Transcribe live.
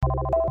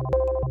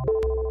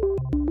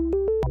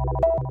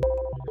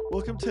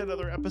welcome to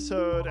another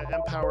episode of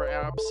Empower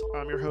Apps.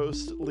 I'm your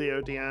host, Leo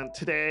Dan.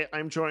 Today,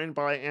 I'm joined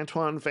by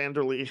Antoine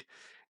Vanderlee.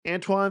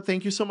 Antoine,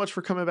 thank you so much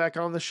for coming back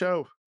on the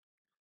show.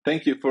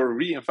 Thank you for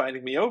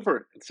re-inviting me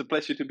over. It's a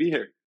pleasure to be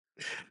here.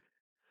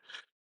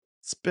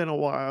 It's been a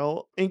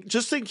while. And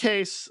just in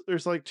case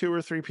there's like 2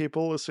 or 3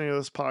 people listening to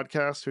this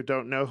podcast who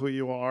don't know who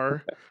you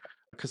are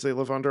because they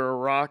live under a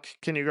rock,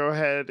 can you go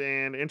ahead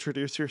and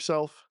introduce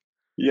yourself?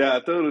 Yeah,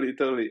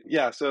 totally.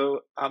 Yeah,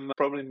 so I'm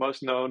probably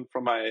most known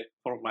from my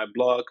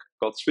blog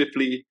called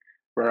Swiftly,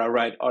 where I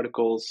write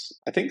articles,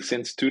 I think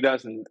since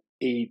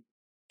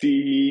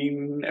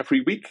 2018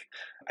 every week.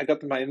 I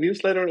got my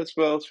newsletter as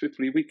well,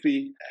 Swiftly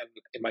Weekly, and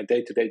in my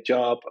day-to-day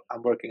job,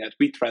 I'm working at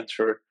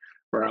WeTransfer,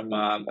 where I'm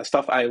a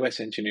staff iOS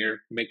engineer,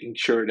 making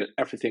sure that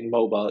everything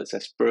mobile is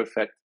as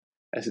perfect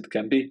as it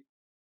can be.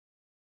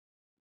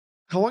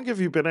 How long have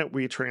you been at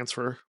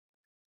WeTransfer?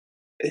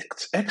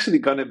 It's actually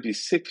gonna be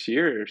 6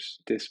 years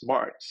this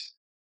March.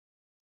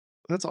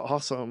 That's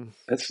awesome.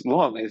 That's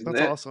long, isn't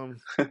That's it? awesome.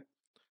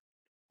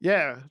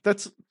 Yeah,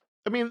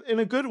 I mean, in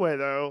a good way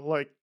though.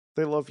 Like,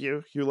 they love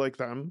you, you like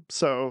them.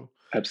 So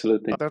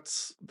Absolutely.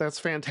 that's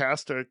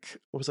fantastic.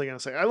 What was I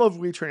gonna say? I love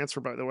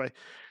WeTransfer, by the way.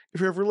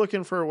 If you're ever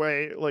looking for a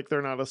way, like,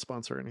 they're not a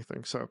sponsor or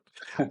anything. So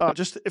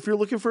just if you're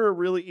looking for a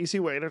really easy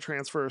way to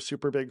transfer a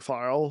super big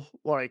file,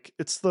 like,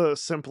 it's the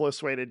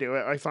simplest way to do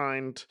it. I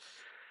find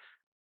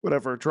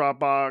whatever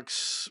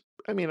Dropbox.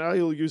 I mean,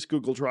 I'll use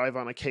Google Drive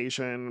on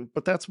occasion,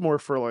 but that's more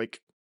for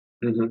like,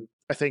 hmm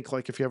I think,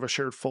 like, if you have a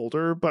shared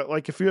folder. But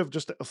like, if you have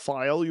just a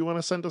file you want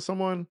to send to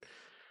someone,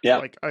 Yeah,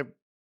 like,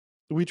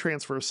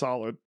 WeTransfer is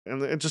solid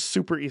and it's just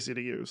super easy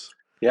to use.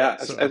 yeah.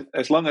 So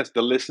As long as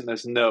the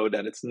listeners know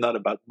that it's not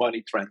about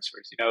money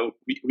transfers.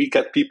 We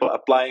get people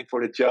applying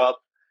for the job,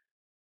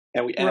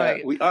 and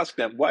right. we ask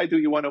them, why do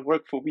you want to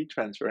work for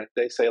WeTransfer? And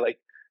they say like,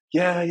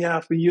 yeah,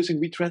 I've been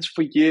using WeTransfer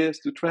for years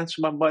to transfer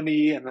my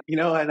money, and I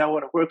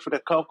want to work for the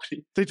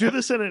company. They do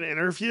this in an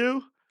interview?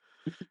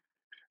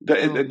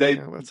 They, Oh they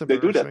man, that's they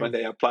do that when embarrassing.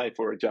 they apply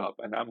for a job,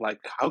 and I'm like,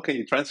 how can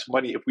you transfer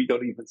money if we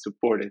don't even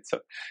support it? So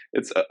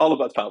it's all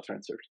about file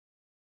transfers.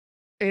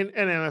 And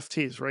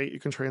NFTs, right? You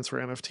can transfer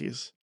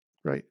NFTs,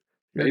 right?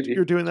 You're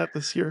Maybe. doing that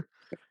this year?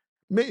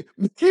 Maybe.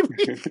 You I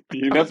was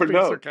never being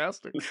know.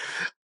 sarcastic.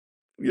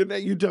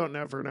 You don't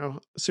never know,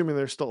 assuming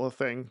there's still a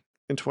thing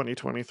in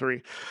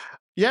 2023.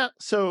 Yeah,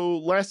 so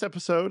last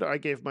episode I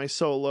gave my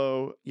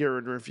solo year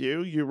in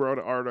review. You wrote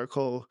an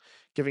article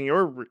giving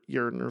your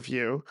year in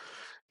review,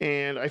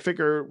 and I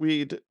figure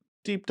we'd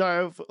deep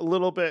dive a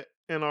little bit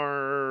in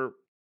our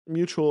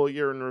mutual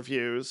year in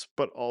reviews,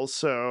 but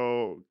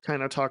also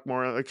kind of talk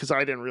more, because I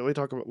didn't really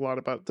talk a lot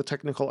about the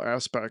technical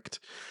aspect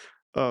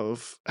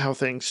of how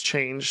things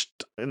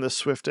changed in the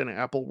Swift and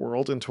Apple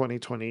world in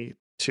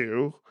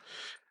 2022.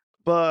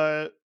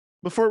 But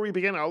before we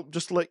begin, I'll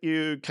just let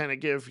you kind of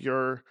give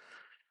your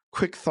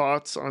quick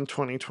thoughts on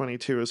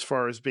 2022 as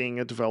far as being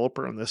a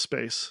developer in this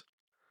space.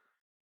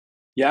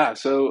 Yeah,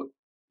 so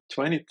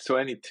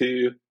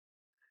 2022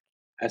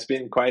 has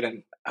been quite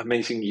an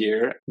amazing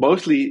year,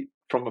 mostly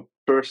from a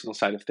personal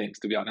side of things,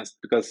 to be honest,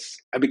 because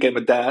I became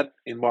a dad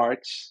in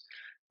March,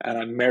 and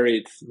I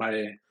married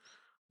my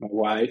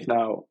wife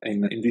now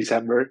in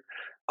December.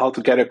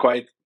 Altogether,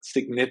 quite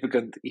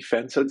significant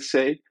event, so to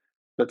say.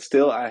 But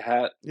still, I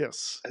had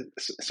Yes.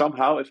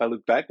 somehow, if I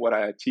look back, what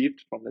I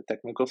achieved from the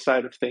technical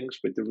side of things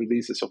with the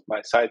releases of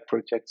my side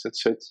projects and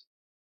such.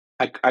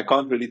 I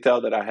can't really tell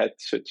that I had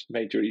such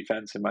major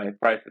events in my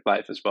private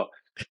life as well.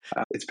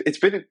 It's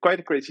been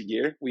quite a crazy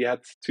year. We had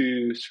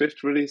 2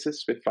 Swift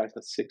releases, Swift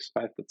 5.6,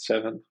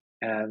 5.7,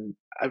 and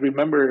I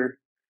remember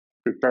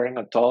preparing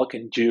a talk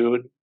in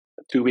June,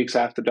 2 weeks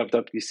after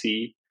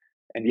WWDC,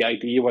 and the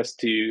idea was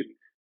to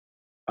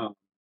um,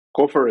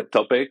 cover a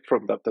topic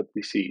from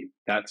WWDC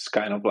that's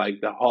kind of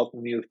like the hot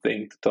new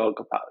thing to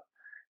talk about.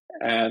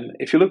 And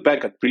if you look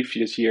back at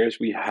previous years,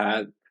 we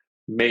had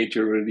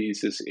major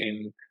releases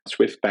in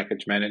Swift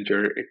Package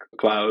Manager,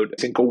 Cloud,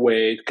 Single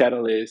Wait,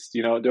 Catalyst.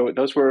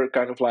 Those were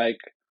kind of like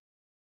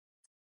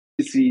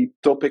easy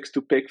topics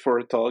to pick for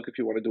a talk if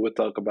you want to do a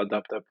talk about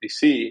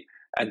WWDC.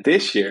 And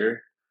this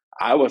year,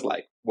 I was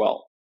like,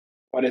 well,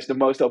 what is the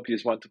most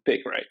obvious one to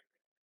pick, right?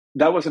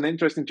 That was an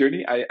interesting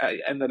journey. I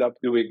ended up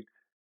doing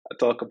a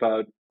talk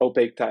about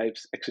opaque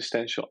types,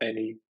 existential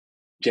any,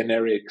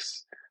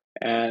 generics,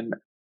 and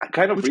I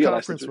kind of Which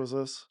realized that conference was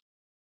this?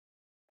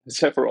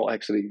 several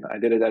actually. I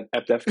did it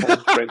at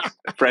DevCon,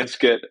 French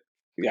Kit.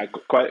 Yeah,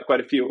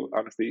 quite a few,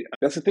 honestly.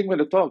 That's the thing with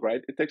the talk,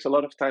 right? It takes a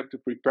lot of time to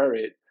prepare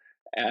it,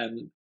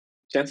 and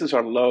chances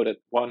are low that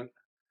one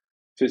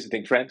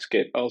visiting French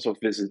Kit also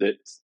visited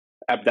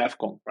at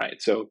DevCon,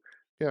 right? So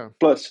Yeah.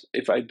 plus,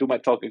 if I do my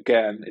talk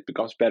again, it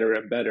becomes better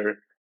and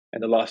better.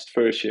 And the last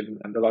version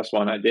and the last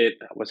one I did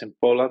was in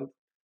Poland.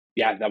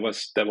 Yeah, that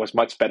was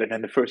much better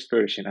than the first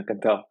version, I can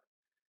tell.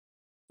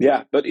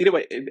 Yeah, but either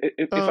way,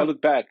 if I Um,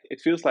 look back,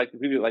 it feels like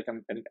really like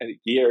a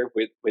year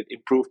with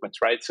improvements,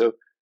 right? So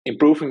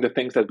improving the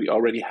things that we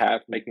already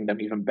have, making them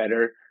even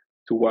better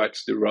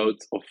towards the road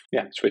of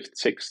Swift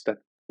 6 that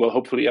will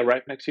hopefully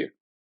arrive next year.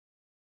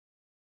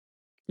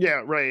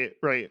 yeah,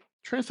 right.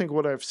 trying to think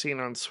what I've seen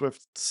on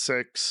Swift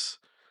 6.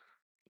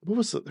 What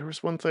was it? There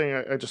was one thing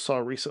I just saw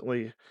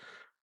recently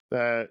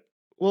that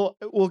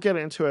we'll get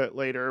into it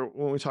later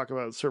when we talk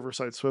about server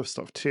side Swift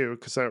stuff too,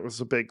 because that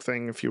was a big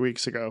thing a few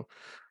weeks ago.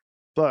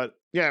 But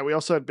yeah, we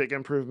also had big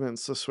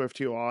improvements to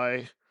Swift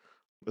UI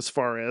as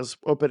far as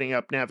opening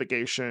up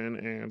navigation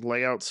and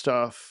layout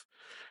stuff.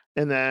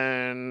 And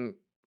then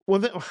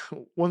one thing,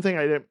 one thing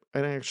I didn't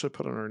actually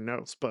put on our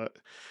notes, but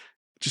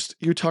just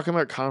you talking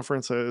about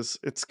conferences,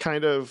 it's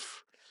kind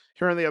of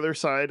here on the other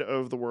side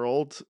of the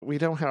world, we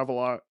don't have a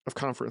lot of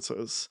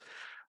conferences.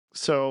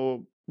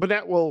 So, but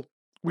that well,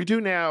 we do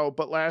now,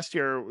 but last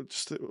year,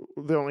 just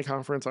the only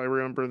conference I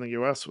remember in the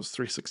US was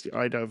 360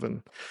 iDev.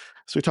 And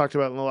so we talked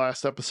about in the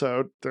last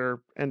episode, they're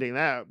ending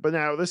that. But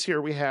now this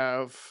year we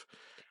have,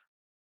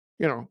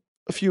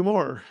 a few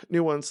more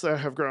new ones that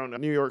have grown.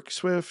 New York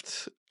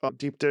Swift,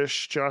 Deep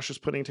Dish. Josh is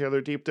putting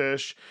together Deep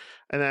Dish.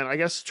 And then I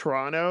guess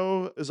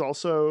Toronto is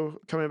also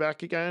coming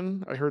back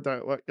again. I heard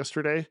that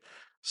yesterday.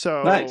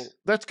 So Nice.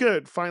 that's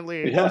good.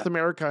 Finally, North Yeah.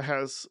 America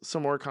has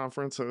some more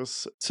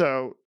conferences.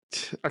 So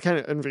I kind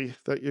of envy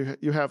that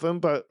you have them,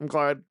 but I'm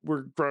glad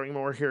we're growing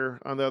more here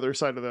on the other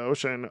side of the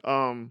ocean.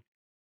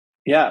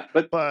 Yeah,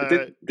 but But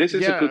this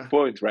is a good yeah,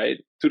 point, right?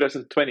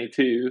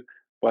 2022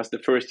 was the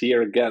first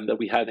year again that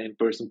we had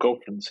in-person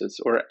conferences,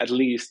 or at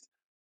least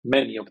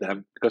many of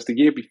them, because the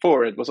year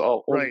before it was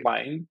all right.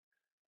 online,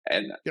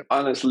 and Yep.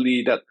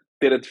 honestly, that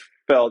didn't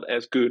felt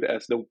as good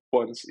as the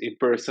ones in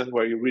person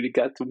where you really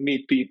get to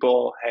meet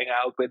people, hang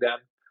out with them.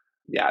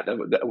 Yeah,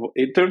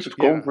 in terms of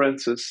Yeah.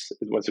 conferences,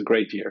 it was a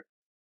great year.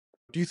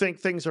 Do you think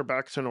things are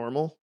back to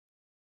normal?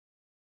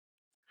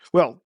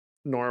 Well,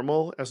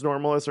 normal as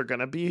they're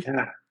gonna be.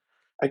 Yeah,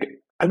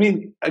 I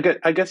mean,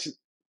 I guess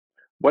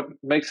what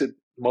makes it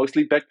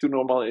mostly back to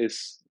normal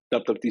is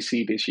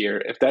WWDC this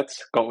year. If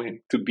that's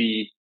going to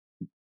be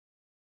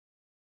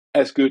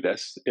as good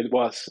as it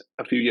was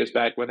a few years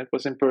back when it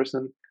was in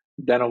person,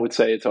 then I would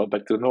say it's all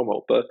back to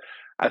normal. But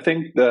I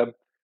think the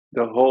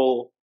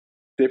whole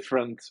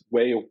different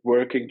way of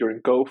working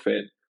during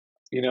COVID,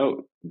 you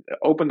know,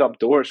 opened up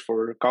doors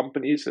for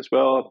companies as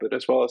well, but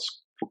as well as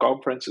for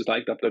conferences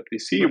like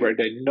WWDC, Right. where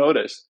they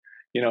noticed,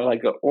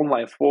 like the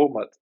online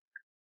format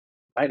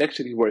might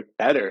actually work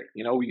better.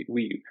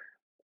 We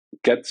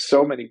get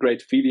so many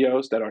great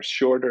videos that are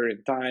shorter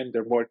in time,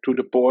 they're more to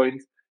the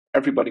point.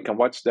 Everybody can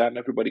watch them,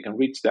 everybody can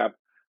reach them.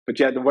 But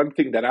yeah, the one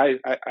thing that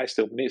I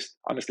still miss,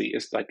 honestly,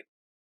 is like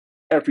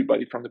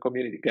everybody from the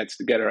community gets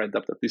together at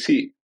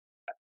WWDC.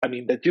 I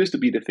mean, that used to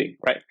be the thing,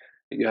 right?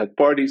 You had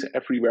parties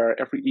everywhere.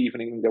 Every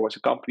evening, there was a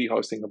company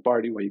hosting a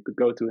party where you could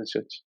go to and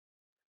such.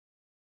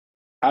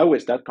 I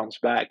wish that comes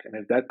back. And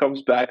if that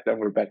comes back, then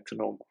we're back to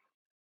normal.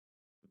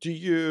 Do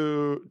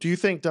you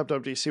think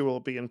WWDC will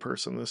be in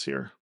person this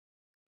year?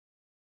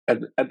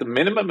 At the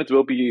minimum, it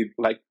will be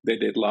like they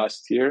did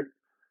last year.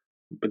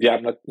 But yeah,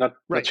 I'm not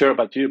Right. sure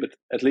about you, but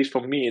at least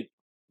for me,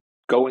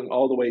 going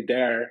all the way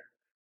there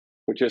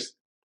for just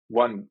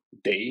one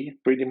day,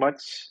 pretty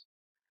much,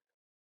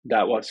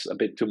 that was a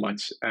bit too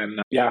much. And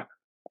yeah,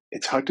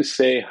 it's hard to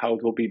say how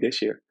it will be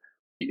this year.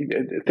 Think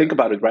Yeah.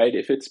 about it, right?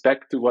 If it's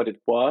back to what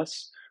it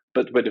was,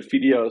 but with the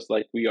videos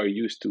like we are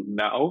used to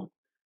now,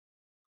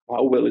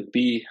 how will it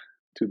be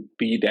to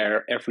be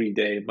there every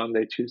day,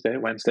 Monday, Tuesday,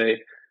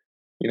 Wednesday,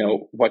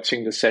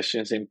 watching the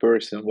sessions in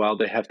person while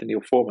they have the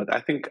new format? I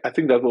think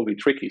that will be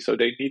tricky. So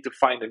they need to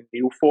find a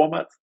new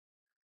format,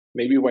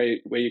 maybe where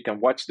you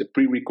can watch the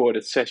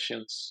pre-recorded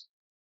sessions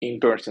in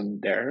person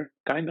there,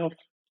 kind of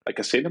like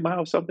a cinema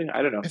or something.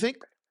 I don't know. I think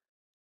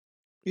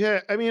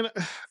yeah, I mean,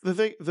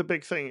 the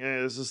big thing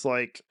is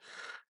like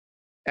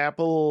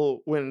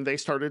Apple when they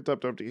started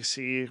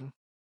WWDC,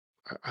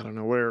 I don't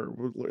know where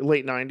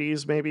late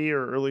 90s maybe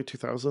or early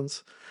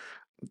 2000s.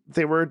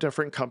 They were a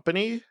different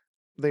company.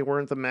 They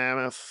weren't the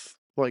mammoth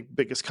like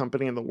biggest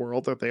company in the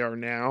world that they are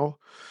now.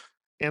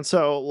 And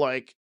so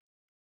like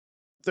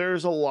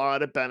there's a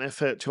lot of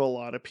benefit to a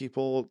lot of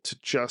people to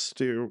just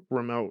do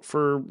remote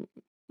for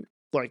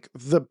like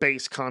the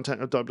base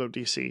content of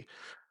WWDC.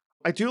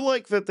 I do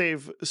like that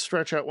they've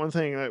stretched out. One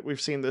thing that we've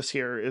seen this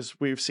year is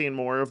we've seen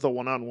more of the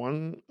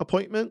one-on-one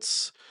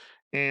appointments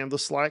and the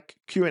Slack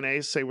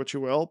Q&As, say what you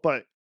will,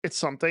 but it's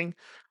something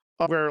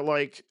where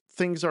like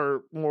things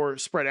are more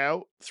spread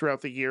out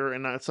throughout the year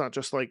and it's not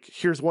just like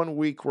here's one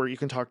week where you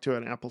can talk to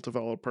an Apple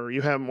developer.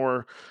 You have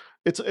more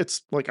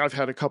it's like I've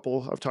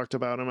talked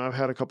about them. I've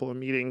had a couple of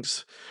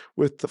meetings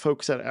with the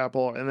folks at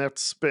Apple and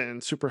that's been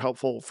super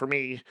helpful for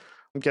me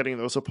getting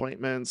those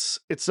appointments.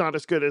 It's not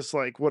as good as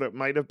like what it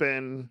might have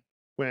been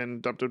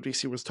when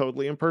WWDC was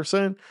totally in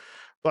person,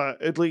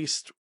 but at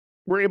least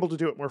we're able to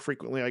do it more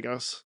frequently, I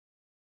guess.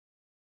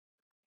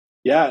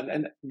 Yeah,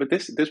 but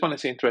this one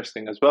is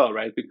interesting as well,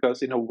 right?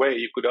 Because in a way,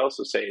 you could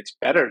also say it's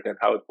better than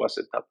how it was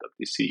at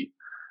WWDC.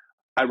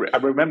 I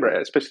remember,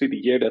 Right. especially the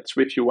year that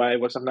Swift UI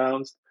was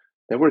announced,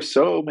 there were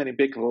so many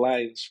big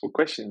lines for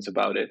questions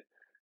about it.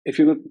 If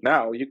you look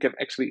now, you can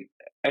actually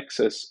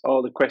access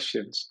all the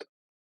questions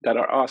that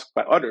are asked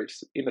by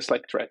others in the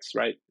Slack threads,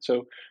 right?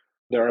 So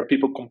there are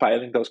people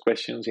compiling those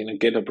questions in a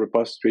GitHub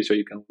repository, so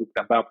you can look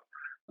them up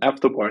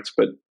afterwards.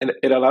 But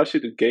it allows you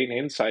to gain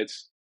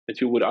insights that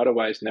you would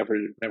otherwise never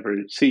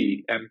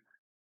see. And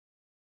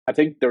I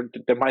think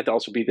there might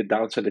also be the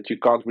downside that you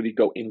can't really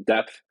go in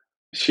depth,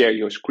 share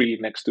your screen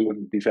next to a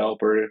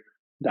developer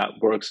that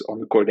works on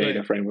the core data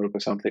Right. framework or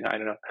something. I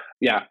don't know.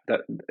 Yeah,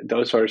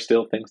 those are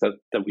still things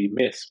that we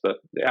miss. But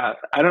yeah,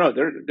 I don't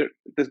know.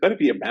 There's got to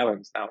be a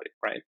balance now,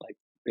 right? Like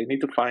they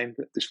need to find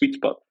the sweet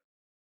spot.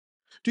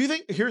 Do you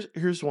think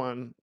here's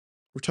one?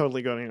 We're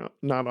totally going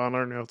not on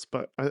our notes,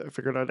 but I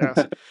figured I'd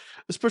ask.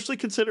 Especially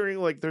considering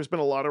like there's been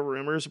a lot of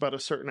rumors about a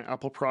certain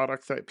Apple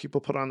product that people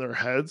put on their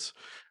heads.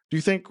 Do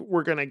you think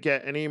we're gonna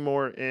get any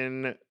more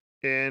in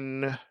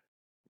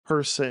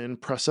person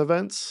press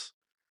events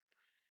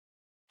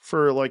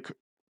for like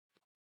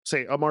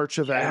say a March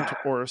event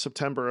Yeah, or a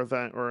September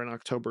event or an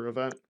October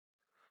event? I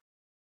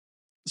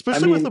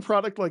Especially with a mean,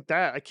 product like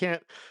that. I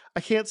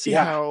can't see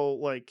yeah, how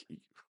like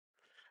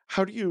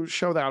how do you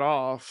show that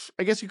off?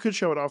 I guess you could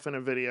show it off in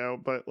a video,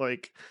 but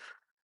like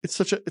it's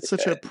such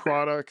a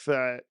product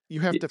that you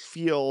have to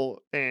feel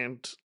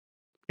and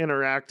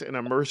interact and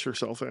immerse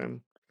yourself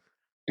in.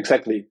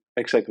 exactly.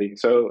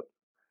 So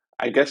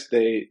I guess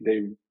they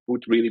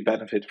would really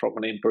benefit from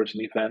an in-person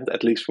event,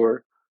 at least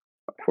for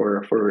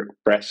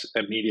press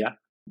and media,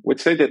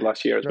 which they did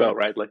last year as well,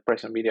 Right. right? Like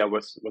press and media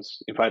was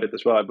invited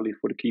as well, I believe,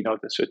 for the keynote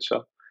and such. So,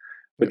 Yeah.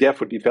 but yeah,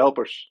 for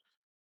developers,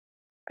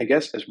 I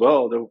guess as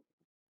well, there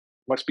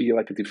must be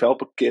like a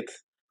developer kit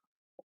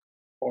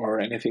or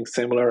anything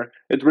similar.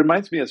 It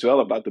reminds me as well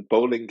about the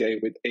bowling game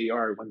with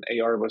AR when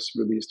AR was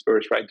released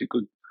first, right? You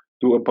could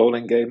do a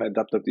bowling game at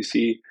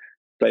WWDC,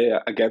 play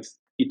against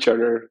each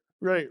other.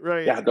 Right,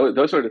 right, Yeah,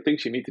 those are the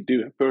things you need to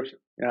do in person.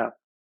 Yeah.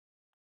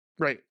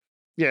 right.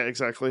 Yeah,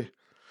 exactly.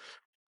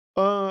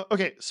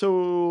 Okay,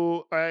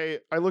 so I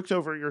looked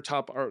over your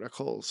top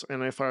articles,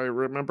 and if I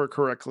remember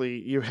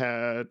correctly, you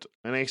had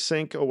an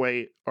async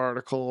await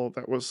article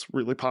that was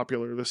really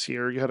popular this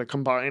year. You had a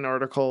combine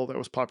article that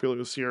was popular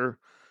this year.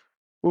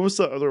 What was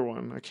the other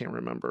one? I can't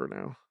remember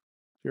now.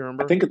 You I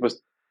remember? think it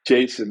was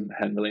JSON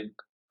handling,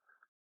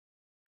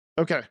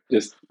 Okay.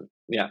 just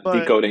yeah,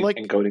 But decoding, like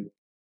encoding.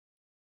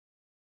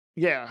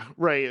 yeah,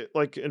 right,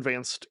 like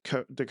advanced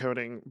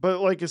decoding. But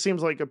like it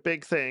seems like a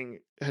big thing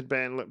had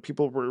been that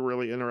people were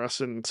really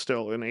interested in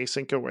still in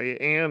async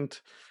await and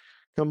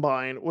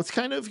combine. What's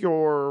kind of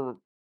your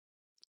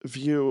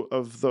view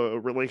of the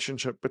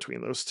relationship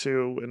between those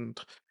two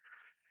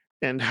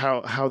and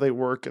how they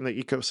work in the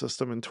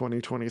ecosystem in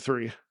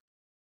 2023?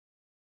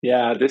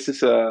 Yeah, this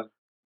is a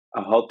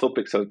hot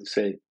topic, so to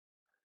say.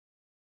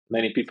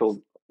 Many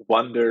people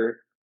wonder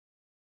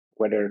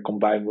whether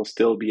Combine will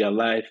still be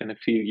alive in a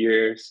few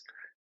years,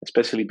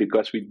 especially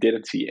because we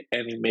didn't see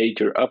any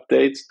major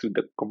updates to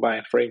the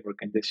Combine framework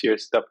in this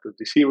year's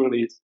WWDC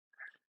release.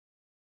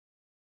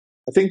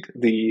 I think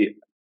the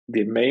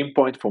main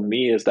point for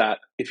me is that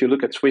if you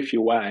look at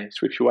SwiftUI,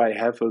 SwiftUI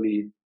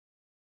heavily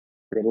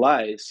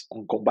relies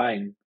on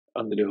Combine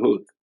under the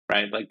hood,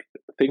 right? Like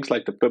things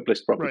like the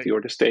published property Right.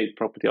 or the state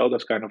property, all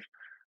those kind of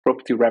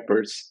property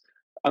wrappers.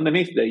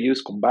 Underneath, they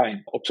use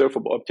Combine.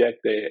 Observable object,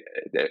 they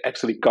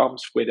actually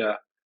comes with a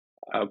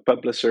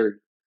publisher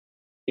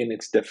in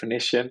its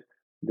definition.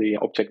 The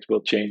object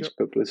will change Yep.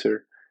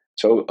 publisher.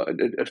 So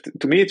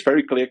to me, it's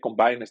very clear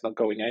Combine is not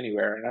going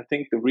anywhere. And I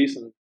think the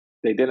reason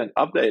they didn't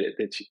update it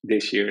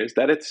this year is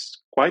that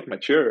it's quite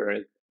mature.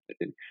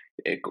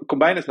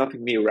 Combine is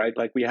nothing new, right?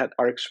 Like we had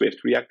Arc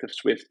Swift, Reactive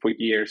Swift for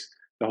years.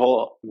 The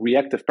whole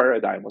reactive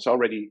paradigm was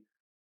already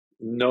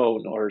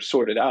known or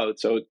sorted out.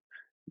 So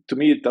to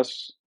me, it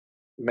does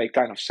make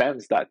kind of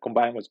sense that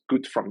Combine was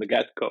good from the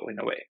get go in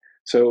a way.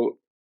 So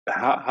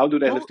how do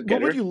they live What would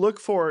together? you look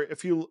for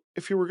if you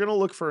were going to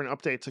look for an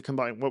update to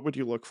combine? What would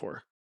you look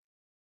for?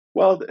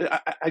 Well,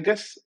 I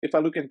guess if I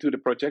look into the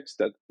projects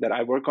that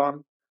I work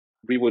on,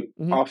 we would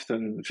Hmm.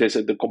 often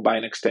visit the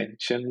Combine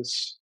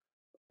extensions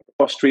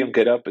repository on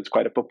GitHub. It's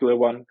quite a popular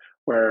one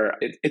where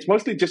it's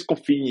mostly just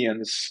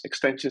convenience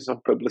extensions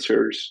of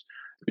publishers.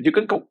 But you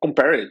can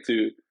compare it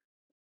to,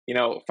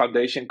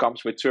 Foundation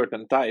comes with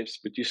certain types,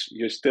 but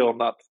you're still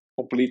not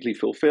completely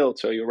fulfilled.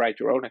 So you write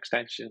your own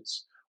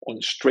extensions on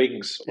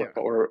strings Yeah.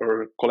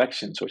 or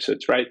collections or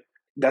such, right?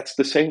 That's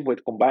the same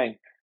with Combine.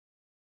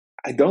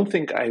 I don't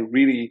think I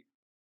really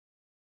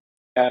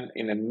am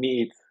in a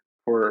need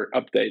for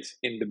updates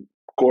in the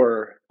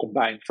core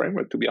Combine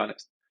framework, to be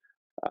honest.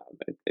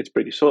 It's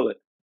pretty solid.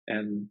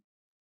 And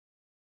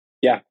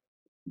yeah,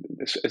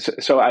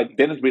 so I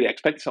didn't really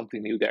expect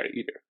something new there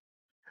either.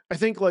 I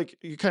think like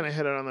you kind of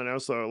hit it on the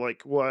nose though.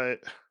 Like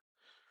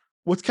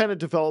what's kind of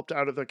developed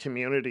out of the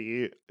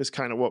community is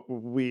kind of what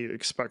we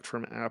expect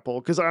from Apple.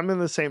 Because I'm in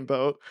the same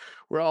boat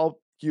where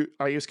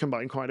I use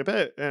Combine quite a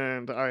bit,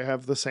 and I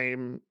have the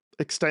same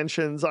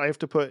extensions I have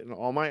to put in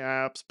all my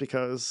apps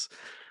because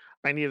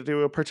I need to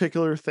do a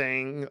particular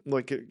thing,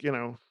 like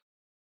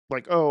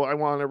like oh, I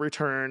want to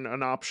return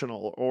an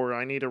optional, or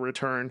I need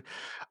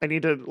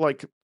to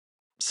like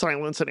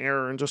silence an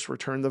error and just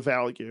return the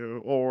value,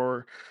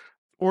 or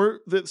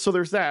So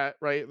there's that,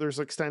 right? There's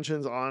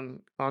extensions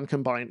on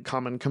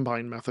common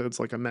combined methods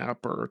like a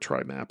map or a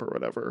try map or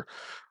whatever,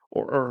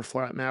 or a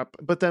flat map.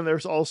 But then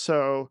there's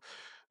also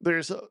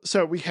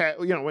so we had,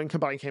 when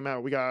combine came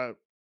out, we got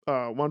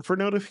one for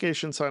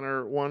notification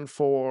center, one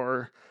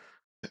for,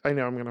 I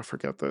know I'm gonna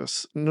forget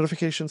this,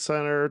 notification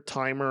center,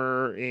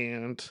 timer,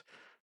 and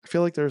I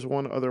feel like there's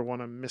one other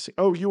one I'm missing.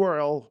 Oh,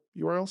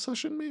 URL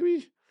session,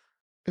 maybe.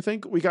 I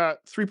think we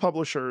got 3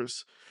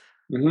 publishers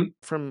Hmm.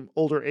 from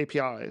older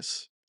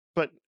APIs,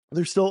 but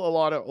there's still a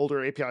lot of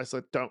older APIs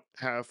that don't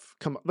have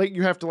like,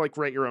 you have to like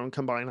write your own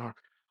combine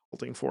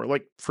holding for.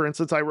 Like, for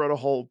instance, I wrote a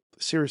whole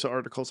series of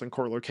articles on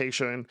core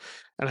location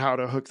and how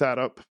to hook that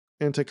up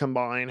into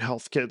combine.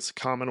 HealthKit's a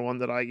common one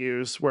that I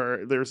use,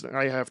 where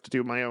I have to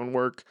do my own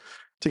work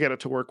to get it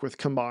to work with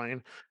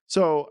combine.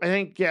 So I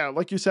think, yeah,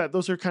 like you said,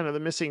 those are kind of the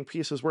missing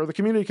pieces where the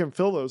community can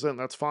fill those in.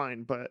 That's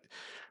fine, but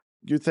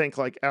you'd think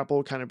like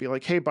Apple kind of be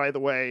like, hey, by the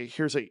way,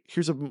 here's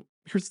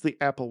the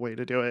Apple way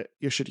to do it.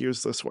 You should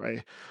use this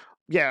way.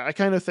 Yeah, I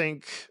kind of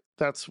think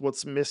that's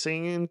what's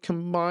missing in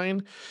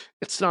combine.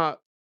 It's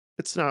not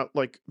it's not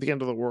like the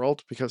end of the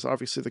world, because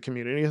obviously the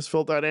community has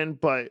filled that in,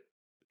 but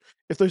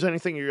if there's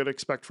anything you would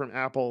expect from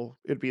Apple,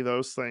 it'd be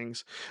those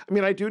things. I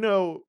mean, I do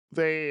know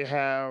they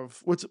have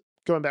what's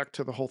going back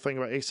to the whole thing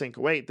about async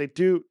await. They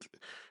do,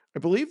 I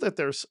believe that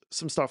there's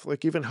some stuff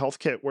like even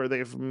HealthKit where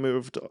they've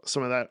moved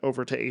some of that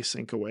over to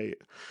async await.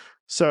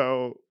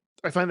 So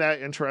I find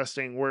that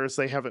interesting, whereas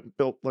they haven't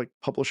built like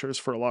publishers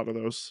for a lot of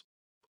those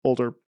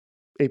older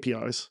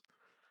APIs.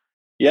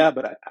 Yeah,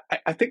 but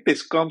I think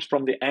this comes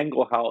from the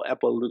angle how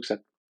Apple looks at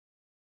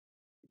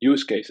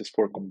use cases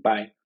for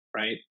combine,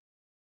 right?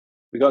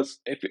 Because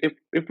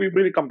if we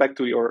really come back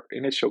to your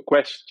initial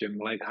question,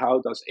 like how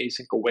does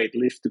async await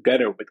live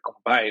together with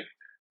combine?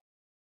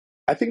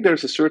 I think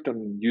there's a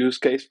certain use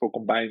case for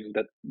combine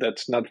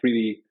that's not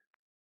really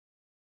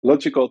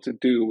logical to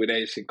do with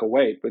async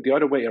await, but the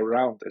other way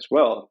around as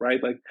well,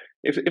 right? Like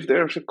if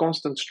there's a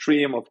constant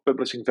stream of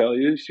publishing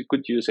values, you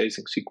could use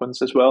async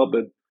sequence as well,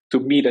 but to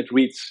me that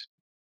reads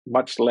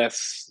much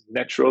less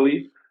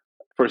naturally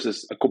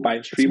versus a combined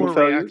It's stream of more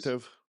values.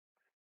 reactive.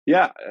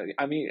 Yeah,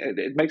 I mean,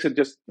 it makes it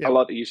just a Yeah.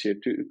 lot easier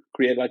to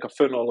create like a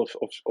funnel of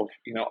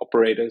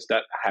operators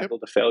that Yep. handle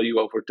the value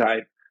over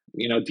time,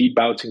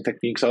 debouncing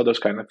techniques, all those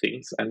kind of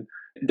things. And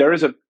there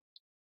is a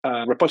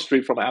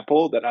repository from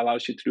Apple that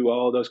allows you to do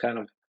all those kind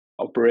of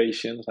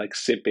operations like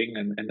zipping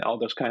and all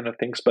those kind of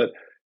things, but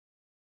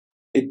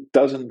it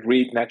doesn't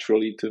read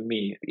naturally to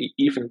me.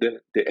 Even the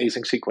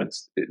async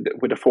sequence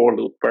with a for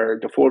loop, where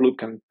the for loop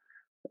can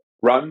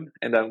run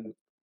and then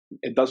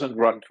it doesn't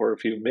run for a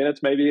few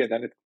minutes maybe, and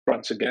then it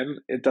runs again.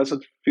 It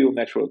doesn't feel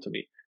natural to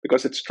me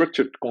because it's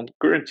structured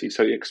concurrency.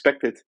 So you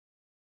expect it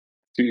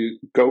to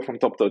go from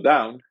top to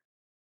down,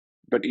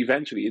 but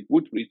eventually it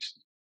would reach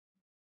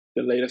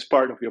the latest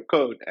part of your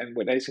code. And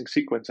with async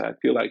sequence, I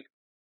feel like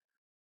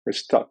we're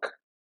stuck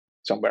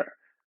somewhere.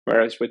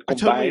 Whereas with I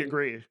totally combine,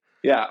 agree.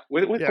 yeah,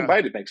 with Yeah.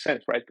 combine it makes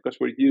sense, right? Because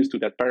we're used to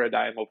that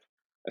paradigm of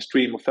a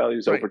stream of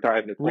values Right. over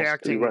time that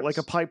constantly Reacting like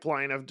a runs.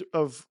 pipeline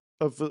of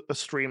a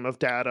stream of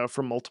data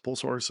from multiple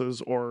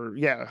sources, or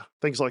yeah,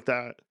 things like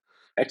that.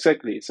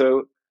 Exactly.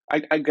 So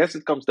I guess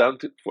it comes down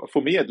to,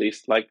 for me at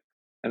least, like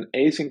an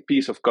async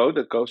piece of code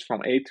that goes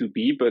from A to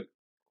B, but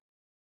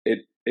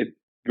it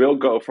will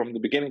go from the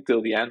beginning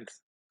till the end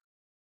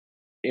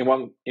in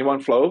one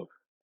flow.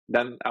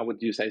 Then I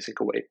would use async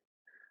await,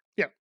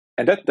 Yeah.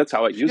 and that's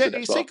how I use Yeah, it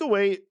as well.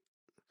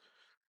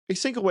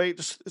 async await,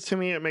 just to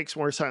me it makes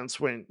more sense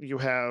when you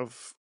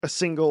have a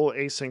single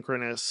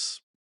asynchronous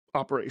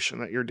operation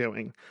that you're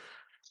doing.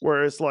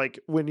 Whereas like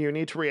when you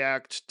need to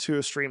react to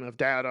a stream of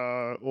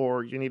data,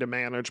 or you need to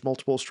manage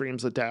multiple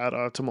streams of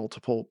data to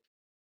multiple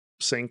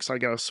syncs, I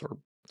guess,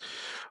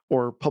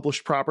 or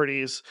published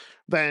properties,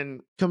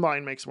 then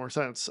combine makes more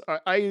sense.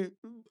 I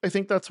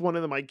think that's one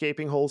of my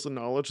gaping holes in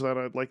knowledge that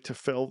I'd like to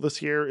fill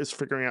this year, is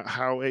figuring out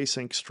how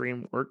async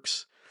stream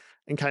works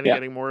and kind of Yeah,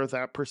 getting more of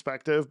that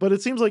perspective. But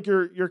it seems like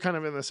you're kind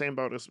of in the same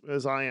boat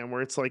as I am,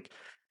 where it's like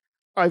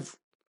I've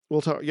we'll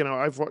talk,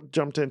 I've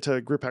jumped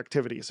into group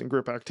activities, and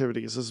group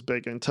activities is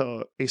big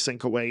into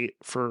async await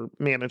for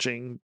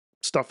managing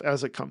stuff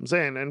as it comes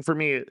in. And for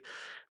me,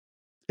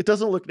 it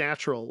doesn't look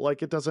natural.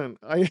 Like, it doesn't,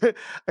 I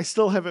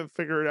still haven't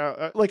figured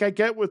out, like, I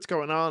get what's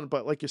going on,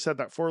 but like you said,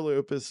 that for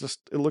loop is just,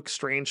 it looks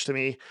strange to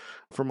me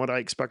from what I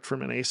expect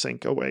from an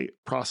async await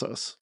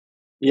process.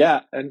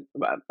 yeah, and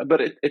but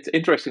it's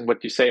interesting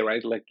what you say,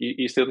 right? Like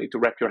you still need to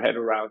wrap your head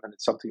around, and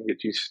it's something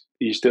that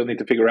you still need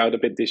to figure out a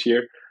bit this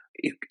year.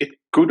 It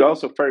could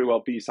also very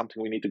well be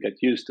something we need to get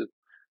used to.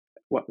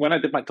 When I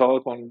did my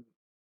talk on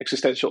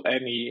existential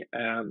any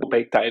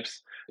opaque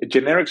types,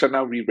 generics are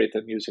now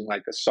rewritten using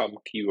like a sum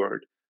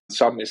keyword.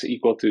 Sum is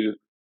equal to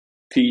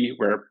T,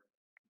 where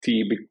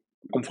T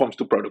conforms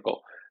to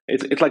protocol.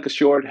 It's like a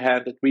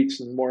shorthand that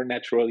reads more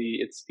naturally.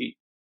 It's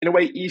in a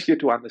way easier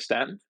to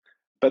understand.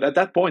 But at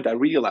that point, I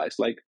realized,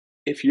 like,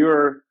 if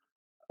you're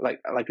like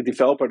a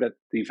developer that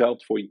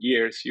developed for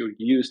years, you're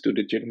used to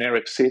the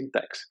generic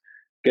syntax.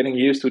 Getting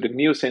used to the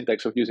new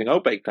syntax of using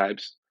opaque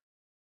types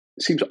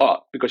seems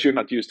odd because you're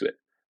not used to it.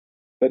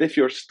 But if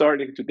you're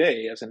starting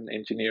today as an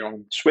engineer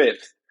on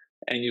Swift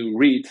and you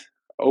read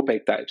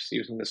opaque types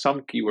using the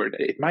sum keyword,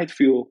 it might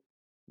feel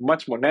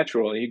much more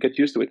natural and you get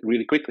used to it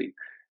really quickly.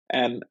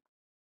 And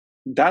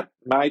that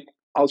might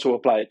also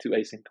apply to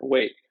async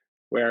await,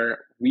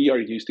 where we are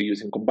used to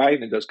using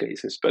combine in those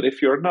cases. But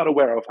if you're not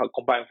aware of how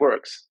combine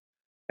works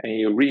and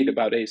you read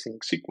about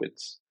async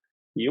sequence,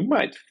 you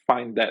might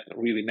find that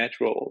really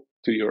natural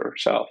to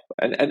yourself.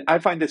 And I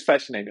find this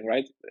fascinating,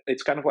 right?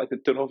 It's kind of like the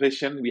tunnel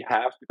vision we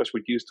have because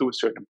we're used to a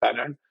certain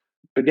pattern.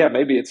 But yeah,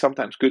 maybe it's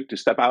sometimes good to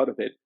step out of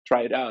it,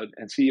 try it out,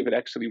 and see if it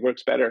actually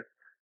works better,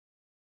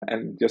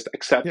 and just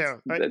accept Yeah,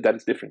 that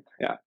it's different.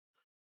 Yeah.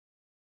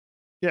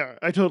 yeah,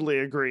 I totally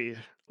agree.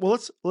 Well,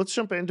 let's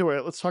jump into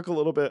it. Let's talk a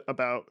little bit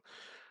about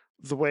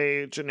the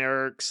way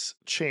generics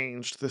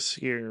changed this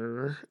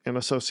year and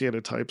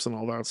associated types and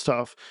all that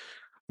stuff.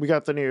 We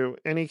got the new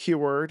any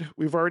keyword.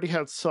 We've already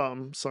had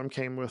some. Some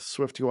came with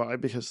SwiftUI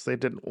because they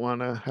didn't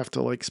want to have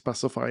to like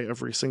specify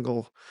every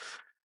single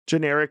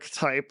generic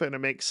type, and it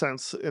makes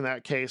sense in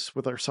that case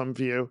with our sum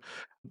view.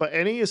 But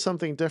any is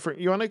something different.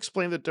 You want to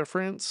explain the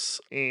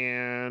difference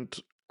and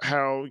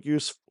how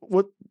use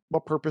what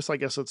purpose I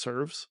guess it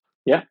serves?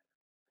 Yeah.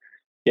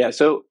 Yeah.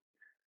 So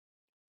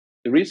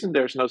the reason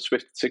there's no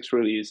Swift 6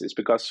 release is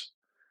because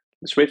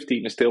the Swift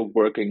team is still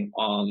working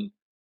on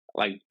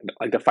like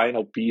the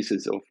final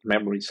pieces of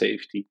memory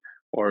safety.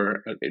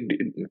 Or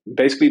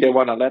basically, they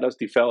want to let us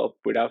develop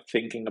without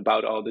thinking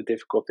about all the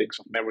difficult things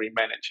of memory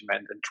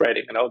management and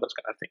threading and all those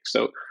kind of things.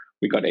 So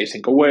we got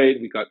async await,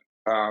 we got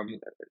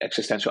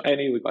existential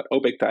any, we got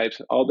opaque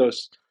types. All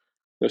those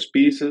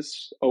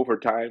pieces over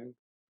time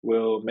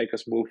will make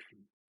us move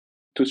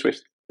to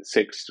Swift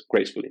 6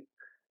 gracefully.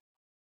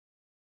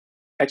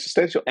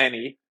 Existential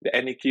any, the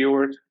any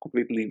keyword,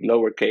 completely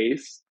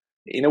lowercase,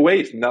 in a way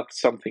is not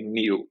something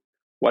new.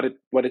 What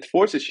it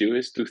forces you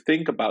is to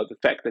think about the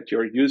fact that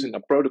you're using a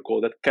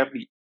protocol that can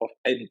be of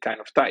any kind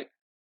of type.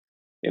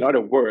 In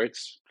other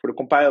words, for the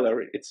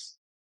compiler, it's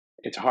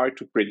hard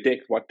to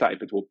predict what type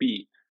it will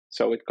be.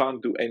 So it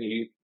can't do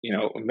any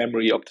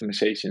memory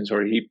optimizations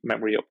or heap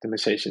memory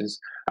optimizations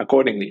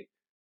accordingly.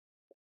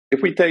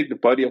 If we take the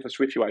body of a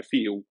SwiftUI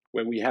view,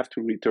 when we have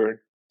to return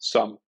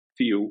some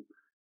view,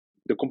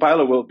 the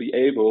compiler will be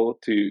able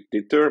to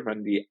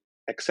determine the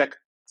exact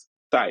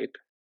type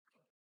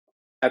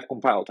at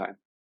compile time.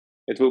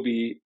 It will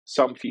be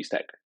some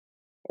VStack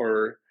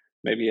or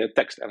maybe a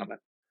text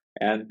element.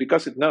 And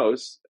because it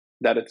knows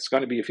that it's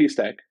going to be a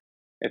VStack,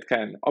 it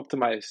can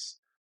optimize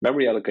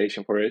memory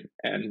allocation for it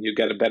and you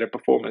get a better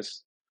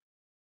performance.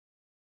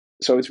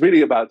 So it's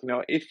really about,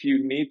 if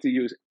you need to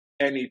use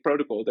any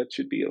protocol, that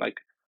should be like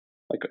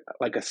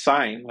a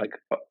sign, like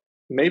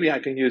maybe I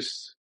can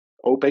use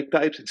opaque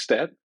types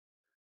instead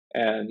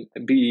and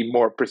be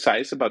more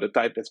precise about the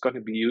type that's going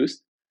to be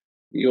used.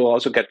 You'll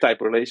also get type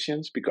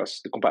relations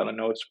because the compiler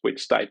knows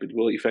which type it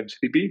will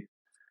eventually be.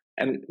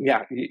 And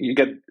yeah, you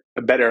get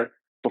a better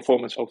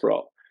performance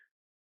overall.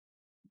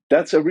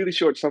 That's a really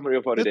short summary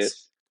of what it That's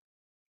is.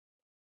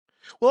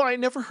 Well, I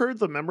never heard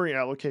the memory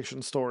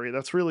allocation story.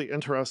 That's really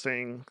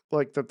interesting.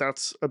 Like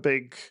that's a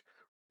big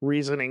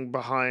reasoning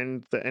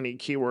behind the any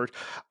keyword.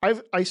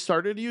 I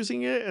started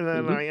using it and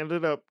then Mm-hmm. I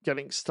ended up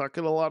getting stuck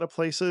in a lot of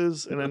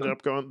places and ended Mm-hmm.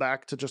 up going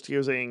back to just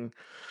using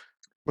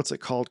what's it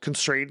called,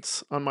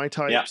 constraints on my Yeah.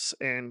 types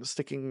and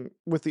sticking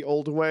with the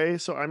old way.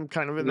 So I'm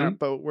kind of in Mm-hmm. that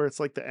boat where it's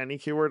like the any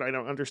keyword I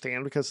don't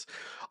understand because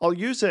I'll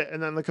use it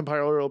and then the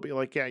compiler will be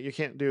like, yeah, you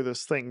can't do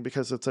this thing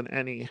because it's an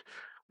any.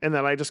 And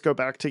then I just go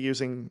back to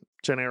using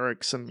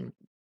generics and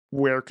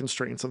where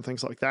constraints and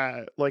things like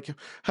that. Like,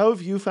 how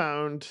have you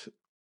found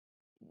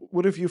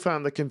what have you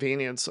found the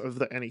convenience of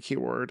the any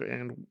keyword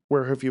and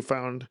where have you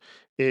found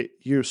it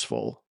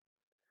useful?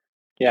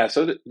 Yeah.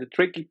 So the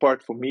tricky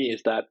part for me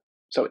is that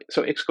so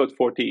Xcode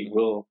 14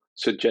 will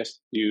suggest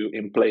you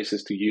in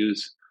places to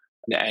use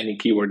the any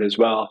keyword as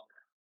well.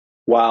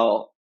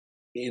 While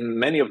in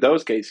many of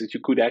those cases you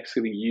could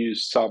actually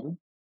use some,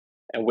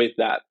 and with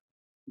that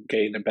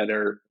gain a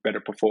better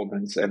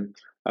performance. And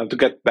to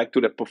get back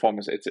to the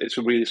performance, it's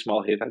a really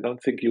small hit. I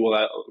don't think you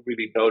will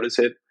really notice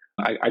it.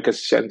 I can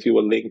send you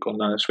a link on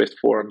the Swift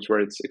forums where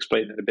it's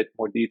explained in a bit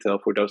more detail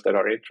for those that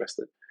are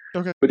interested.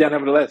 Okay. But yeah,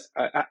 nevertheless,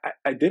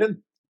 I didn't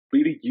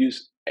really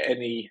use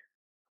any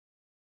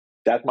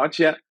that much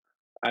yet.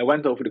 I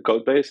went over the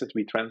code base as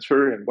we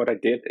transfer, and what I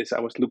did is I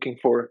was looking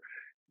for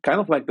kind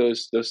of like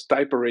those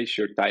type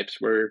erasure types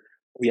where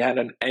we had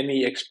an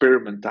any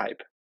experiment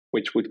type,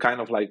 which would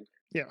kind of like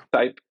Yeah.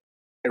 type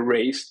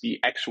erase the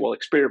actual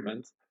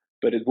experiment,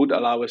 but it would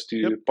allow us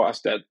Yep. to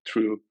pass that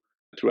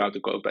throughout the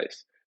code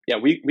base. Yeah,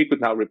 we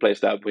could now replace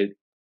that with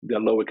the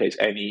lowercase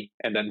any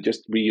and then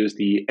just reuse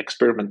the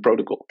experiment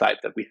protocol type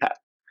that we had.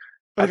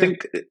 I Okay.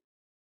 think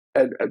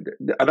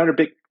another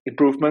big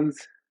improvement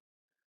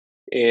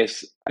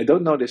is I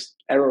don't know this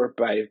error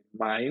by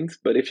mind,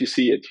 but if you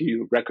see it,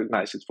 you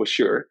recognize it for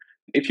sure.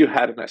 If you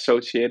had an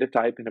associated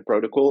type in a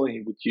protocol and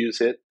you would use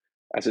it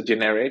as a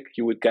generic,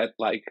 you would get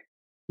like,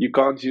 you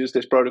can't use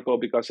this protocol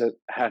because it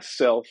has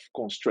self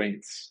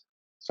constraints.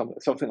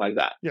 something like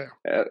that. Yeah.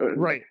 Uh,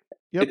 Right.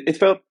 Yep. it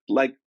felt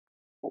like,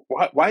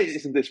 why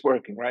isn't this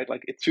working, right?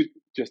 Like it should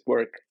just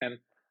work. And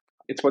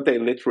it's what they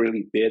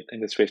literally did in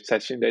the Swift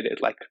session. They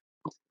did like,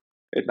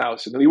 it now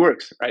suddenly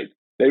works, right?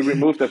 They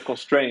removed that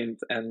constraint,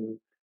 and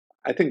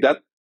I think that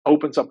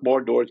opens up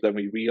more doors than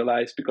we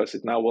realize, because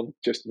it now won't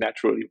just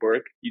naturally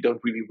work. You don't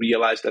really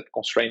realize that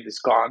constraint is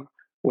gone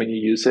when you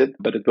use it,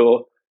 but it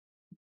will,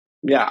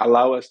 yeah,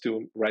 allow us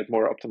to write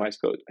more optimized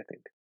code, I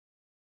think.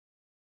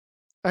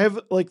 I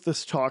have like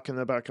this talk in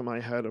the back of my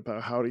head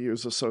about how to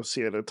use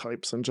associated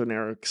types and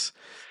generics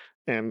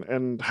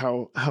and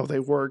how they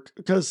work,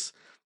 because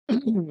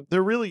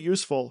they're really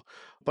useful.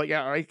 But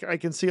yeah, I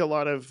can see a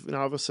lot of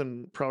novice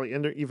and probably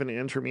even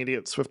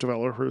intermediate Swift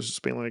developers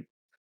just being like,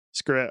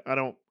 screw it, I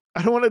don't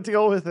want to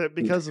deal with it,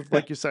 because of,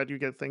 like you said, you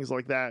get things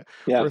like that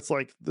Yeah. where it's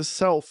like the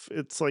self,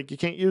 it's like you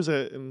can't use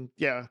it. And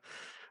yeah,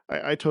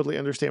 I totally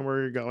understand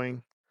where you're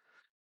going.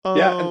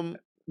 Yeah, and Um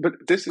but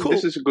this cool.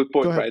 is a good Go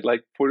point, ahead. right?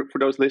 Like for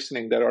those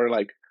listening that are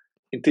like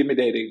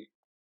intimidating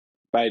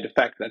by the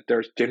fact that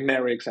there's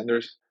generics and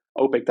there's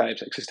opaque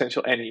types,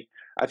 existential any.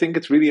 I think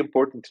it's really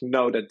important to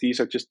know that these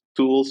are just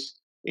tools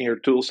in your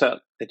tool set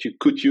that you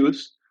could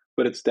use,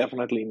 but it's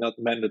definitely not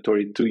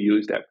mandatory to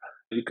use them.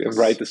 You can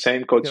write Yes. the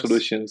same code Yes.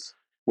 solutions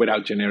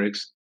without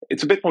generics.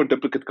 It's a bit more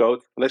duplicate code,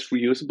 less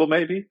reusable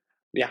maybe.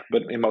 Yeah,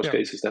 but in most Yeah.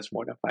 cases that's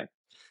more than fine.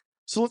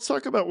 So let's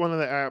talk about one of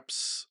the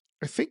apps.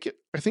 I think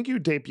you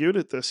debuted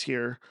it this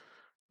year,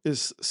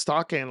 is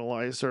Stock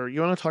Analyzer. You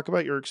want to talk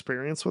about your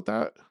experience with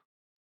that?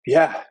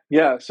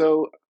 Yeah.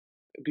 So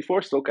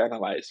before Stock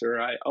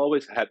Analyzer, I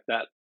always had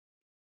that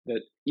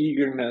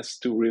eagerness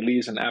to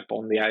release an app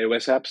on the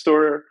iOS App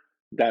Store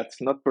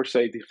that's not per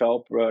se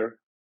developer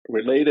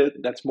related,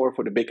 that's more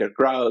for the bigger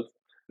crowd,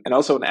 and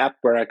also an app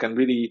where I can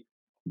really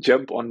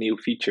jump on new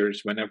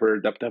features whenever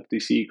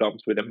WWDC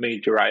comes with a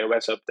major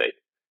iOS update.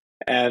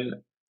 And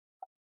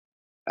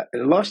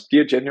last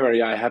year,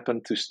 January, I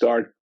happened to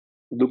start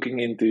looking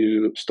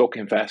into stock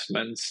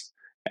investments.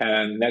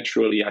 And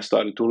naturally, I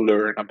started to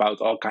learn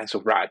about all kinds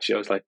of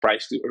ratios like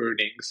price to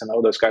earnings and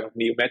all those kind of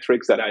new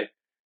metrics that I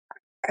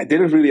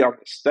didn't really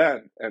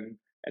understand. And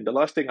the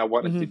last thing I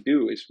wanted to Hmm.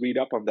 do is read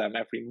up on them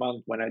every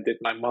month when I did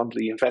my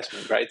monthly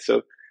investment, right?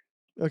 So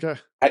Okay.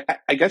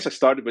 I guess I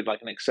started with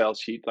like an Excel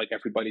sheet, like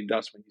everybody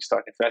does when you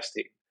start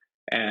investing.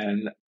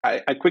 And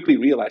I quickly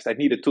realized I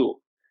need a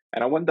tool.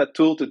 And I want that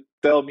tool to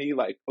tell me,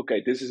 like,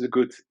 okay, this is a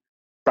good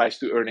price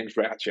to earnings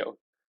ratio,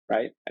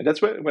 right? And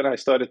that's when I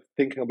started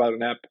thinking about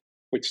an app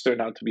which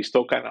turned out to be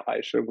Stock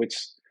Analyzer, which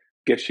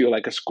gives you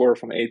like a score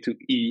from A to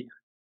E,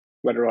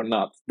 whether or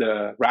not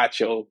the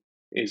ratio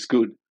is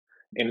good.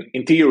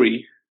 In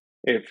theory,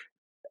 if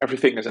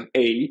everything is an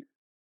A,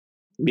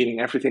 meaning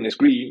everything is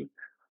green,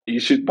 you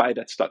should buy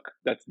that stock.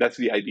 That's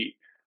the idea.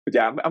 But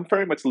yeah, I'm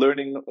very much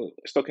learning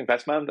stock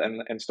investment,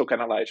 and Stock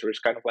Analyzer is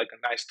kind of like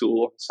a nice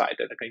tool on the side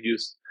that I can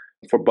use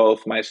for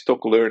both my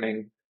stock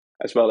learning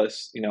as well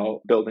as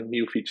building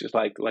new features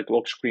like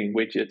lock screen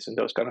widgets and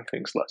those kind of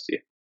things last year.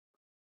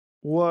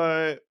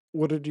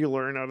 What did you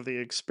learn out of the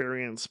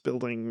experience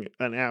building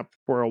an app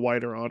for a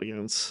wider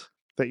audience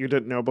that you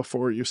didn't know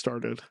before you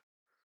started?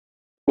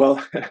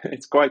 Well,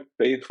 it's quite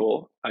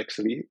painful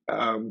actually.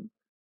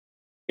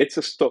 It's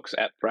a stocks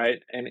app, right?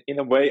 And in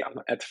a way,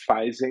 I'm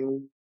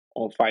advising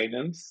on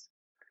finance.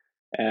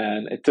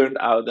 And it turned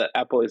out that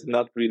Apple is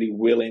not really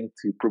willing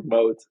to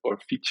promote or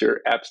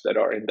feature apps that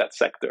are in that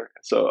sector.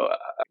 So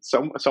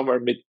somewhere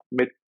mid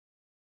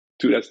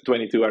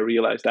 2022, I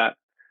realized that,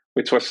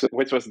 which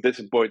was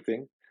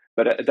disappointing.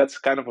 But that's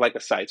kind of like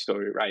a side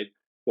story, right?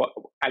 What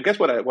I guess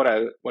what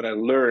I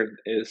learned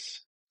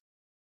is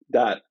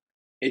that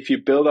if you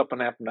build up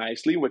an app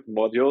nicely with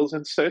modules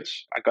and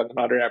such, I got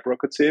another app,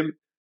 Rocket Sim,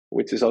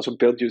 which is also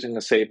built using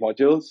the same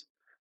modules.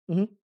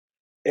 Hmm.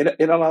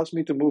 It allows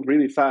me to move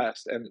really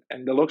fast, and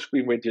the lock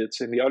screen widgets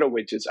and the other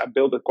widgets I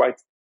built it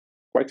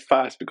quite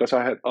fast because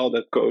I had all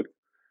that code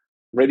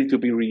ready to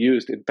be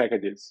reused in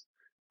packages.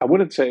 I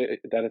wouldn't say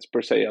that it's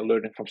per se a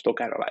learning from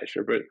Stock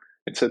Analyzer, but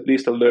it's at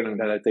least a learning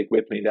that I take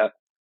with me, that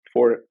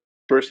for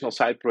personal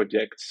side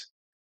projects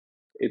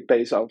it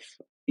pays off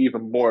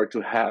even more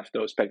to have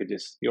those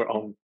packages, your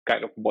own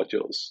kind of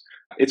modules.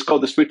 It's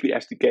called the Swiftly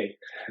SDK,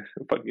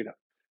 but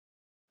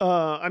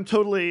I'm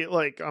totally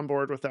like on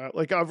board with that.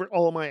 Like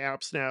all of my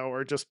apps now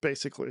are just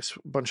basically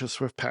a bunch of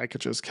Swift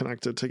packages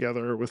connected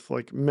together with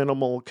like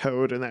minimal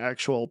code in the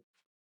actual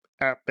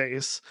app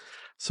base.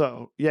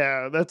 So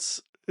yeah,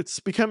 it's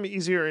become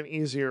easier and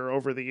easier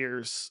over the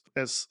years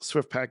as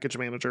Swift Package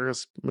Manager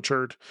has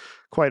matured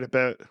quite a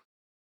bit.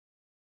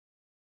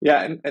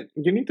 yeah, and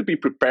you need to be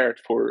prepared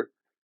for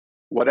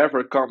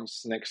whatever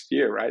comes next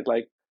year, right?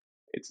 Like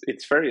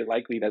it's very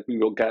likely that we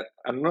will get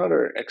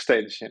another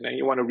extension, and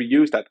you want to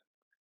reuse that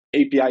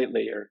API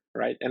layer,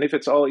 right? And if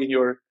it's all Yeah.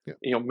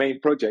 in your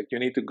main project, you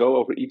need to go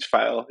over each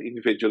file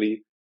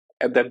individually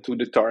and then to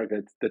the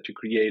target that you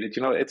created.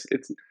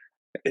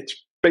 It's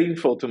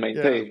painful to Yeah.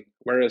 maintain.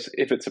 Whereas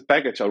if it's a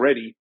package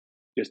already,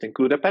 just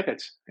include a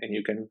package and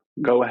you can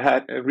go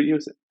ahead and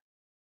reuse it.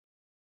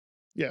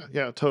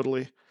 Yeah,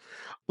 totally.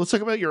 Let's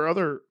talk about your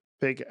other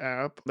big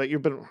app that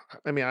you've been.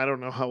 I mean, I don't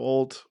know how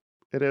old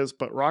it is,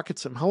 but Rocket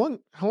Sim. How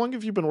long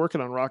have you been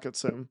working on Rocket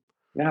Sim?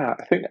 Yeah,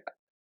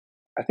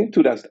 I think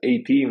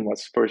 2018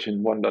 was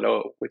version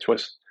 1.0, which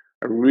was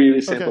a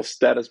really simple Okay.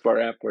 status bar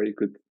app where you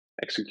could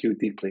execute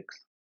deep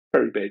links.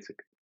 Very basic.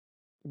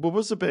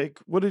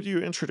 What did you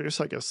introduce,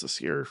 I guess,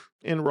 this year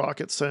in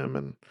Rocket Sim,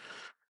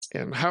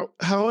 and how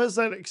has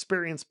that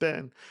experience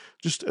been?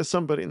 Just as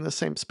somebody in the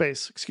same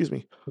space, excuse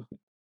me,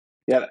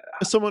 Yeah,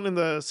 as someone in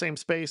the same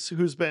space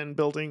who's been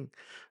building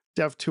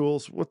dev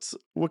tools,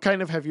 what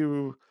kind of have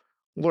you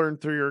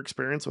learned through your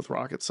experience with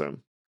Rocket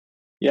Sim?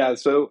 yeah.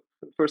 So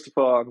first of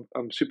all,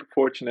 I'm super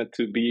fortunate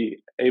to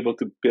be able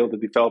to build a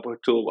developer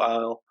tool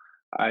while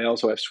I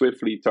also have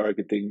Swiftly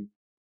targeting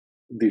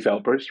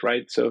developers,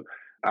 right? So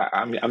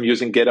I'm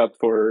using GitHub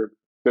for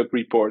bug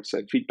reports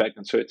and feedback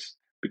and such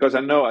because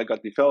I know I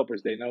got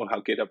developers. They know how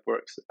GitHub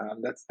works.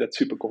 That's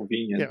super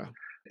convenient.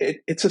 Yeah,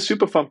 It's a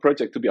super fun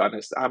project, to be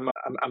honest.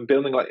 I'm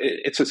building like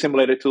it's a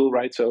simulator tool,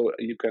 right? So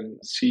you can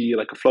see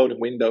like a floating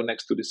window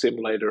next to the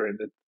simulator, and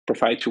it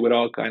provides you with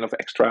all kind of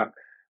extra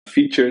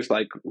features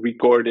like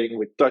recording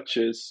with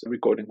touches,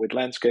 recording with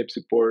landscape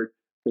support,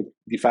 with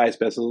device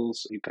bezels.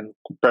 You can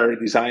compare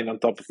design on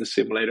top of the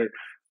simulator.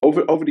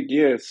 Over the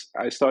years,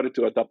 I started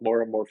to adopt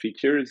more and more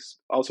features,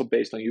 also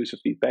based on user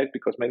feedback,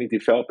 because many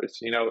developers,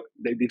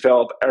 they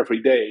develop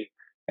every day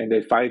and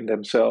they find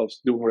themselves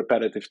doing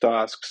repetitive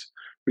tasks,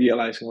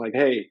 realizing like,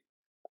 hey,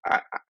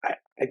 I,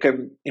 I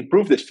can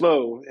improve this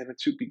flow, and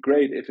it should be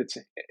great if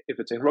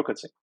it's in Rocket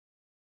Sim.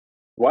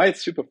 Why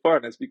it's super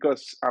fun is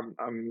because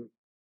I'm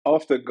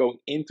often going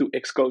into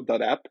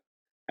Xcode.app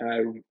and I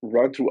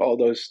run through all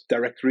those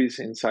directories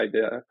inside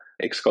the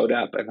Xcode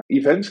app, and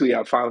eventually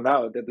I found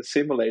out that the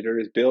simulator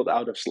is built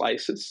out of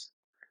slices.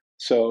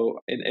 So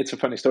it's a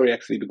funny story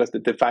actually because the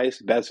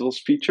device bezels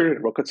feature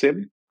in Rocket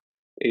Sim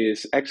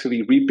is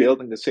actually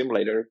rebuilding the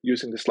simulator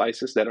using the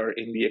slices that are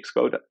in the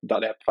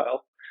Xcode.app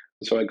file.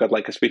 So I got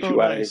like a Swift oh,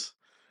 UI nice.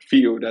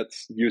 view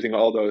that's using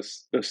all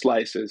those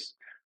slices,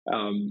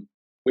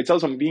 which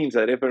also means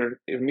that if a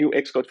new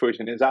Xcode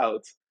version is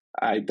out,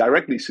 I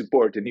directly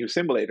support the new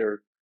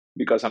simulator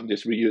because I'm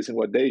just reusing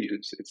what they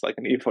use. It's like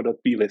an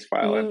info.plist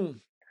file, and Mm,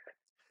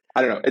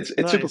 I don't know. It's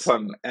super nice.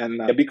 fun, and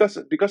because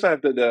I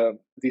have the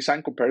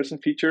design comparison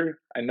feature,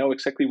 I know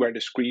exactly where the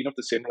screen of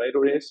the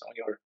simulator is on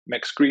your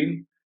Mac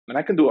screen, and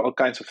I can do all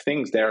kinds of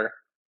things there.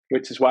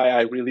 Which is why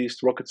I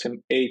released Rocket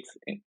Sim 8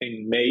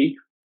 in May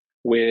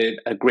with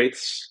a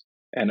grids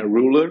and a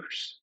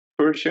rulers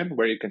version,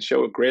 where you can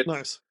show a grid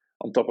Nice.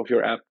 on top of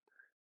your app,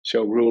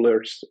 show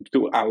rulers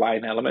to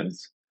align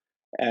elements,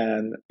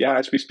 and yeah,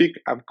 as we speak,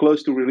 I'm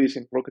close to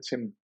releasing Rocket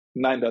Sim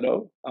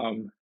 9.0.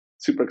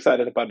 Super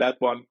excited about that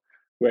one,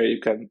 where you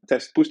can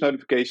test push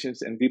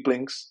notifications and deep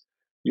links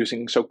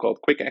using so-called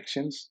quick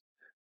actions,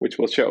 which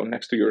will show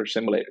next to your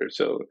simulator.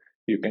 So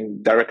you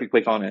can directly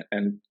click on it,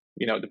 and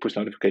the push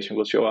notification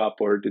will show up,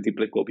 or the deep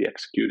link will be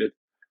executed,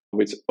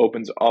 which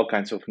opens all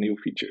kinds of new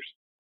features.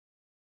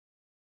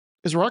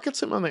 Is Rocket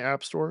Sim on the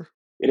App Store?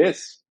 It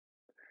is,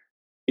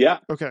 yeah.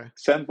 Okay.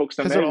 Sandbox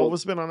Has it enabled.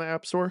 always been on the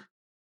App Store?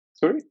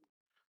 Sorry.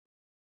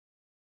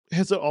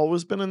 Has it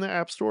always been in the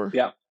App Store?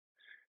 Yeah,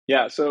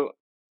 yeah. So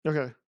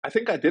Okay. I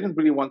think I didn't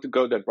really want to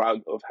go that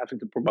route of having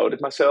to promote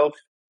it myself.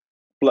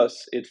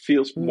 Plus, it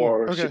feels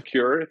more Okay.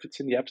 secure if it's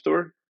in the App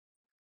Store.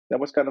 That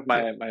was kind of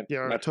Yeah. my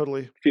Yeah.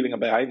 Totally. feeling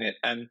behind it.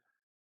 And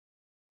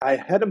I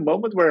had a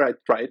moment where I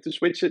tried to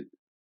switch it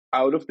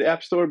out of the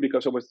App Store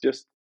because I was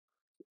just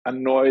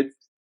annoyed.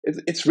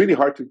 It's really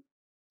hard to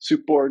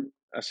support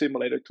a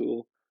simulator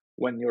tool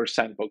when you're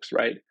sandboxed,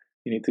 right?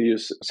 You need to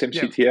use Yeah.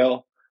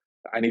 SimCTL.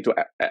 I need to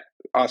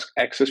ask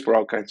access for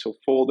all kinds of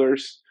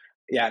folders.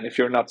 Yeah, and if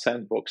you're not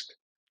sandboxed,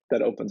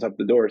 that opens up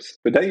the doors.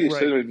 But then you Right.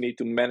 still need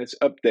to manage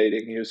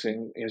updating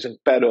using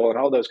Pedal and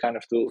all those kind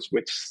of tools,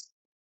 which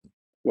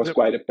was Yep.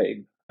 quite a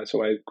pain.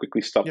 So I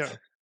quickly Yeah. stopped.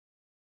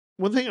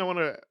 One thing I want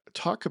to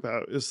talk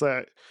about is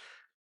that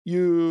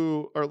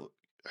you are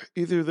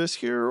either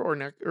this year or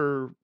next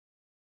or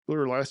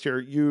last year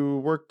you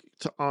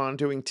worked on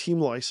doing team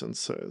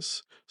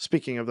licenses.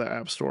 Speaking of the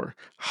App Store,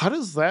 how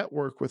does that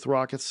work with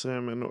Rocket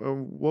Sim, and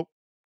what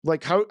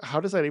like how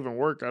does that even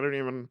work? I don't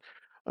even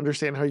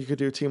understand how you could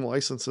do team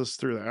licenses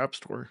through the App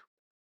Store.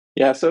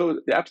 Yeah,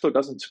 so the App Store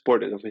doesn't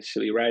support it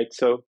officially, right?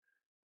 So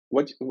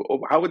what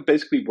how it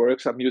basically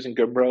works, I'm using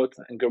Gumroad,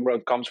 and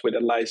Gumroad comes with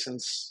a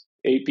license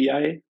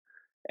API.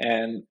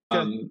 And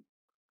Okay.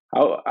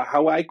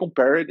 how I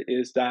compare it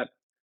is that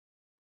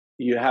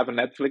you have a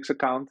Netflix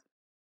account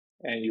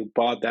and you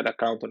bought that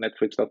account on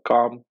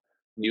Netflix.com.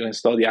 You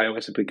install the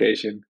iOS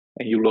application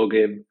and you log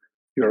in.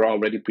 You're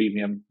already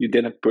premium. You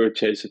didn't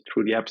purchase it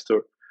through the App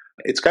Store.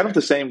 It's kind of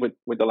the same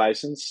with the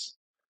license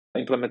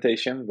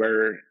implementation,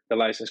 where the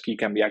license key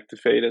can be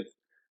activated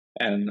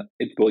and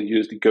it will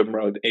use the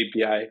Gumroad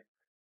API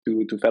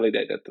to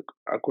validate that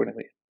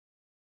accordingly.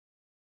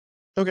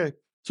 Okay.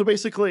 So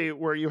basically,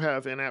 where you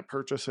have in-app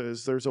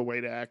purchases, there's a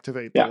way to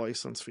activate the Yeah,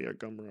 license via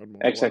Gumroad,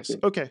 more or less. exactly.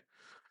 Okay.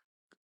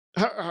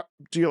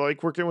 Do you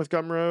like working with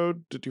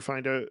Gumroad? Did you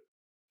find it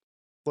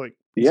like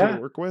easy to Yeah,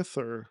 work with,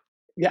 or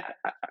yeah.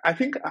 I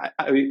think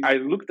I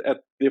looked at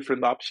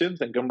different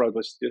options, and Gumroad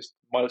was just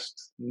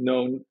most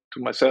known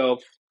to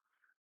myself.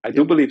 I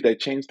do yep. believe they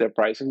changed their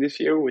pricing this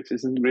year, which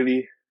isn't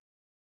really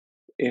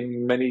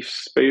in many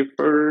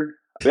favor.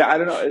 Yeah, I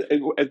don't know.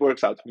 It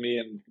works out for me,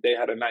 and they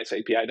had a nice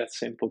API that's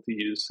simple to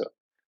use. So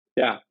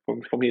yeah,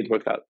 for me it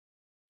worked out.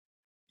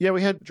 Yeah,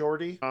 we had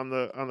Jordy on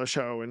the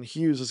show, and he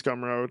uses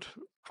Gumroad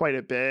quite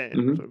a bit,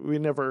 and Hmm. we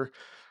never,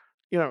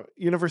 you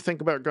never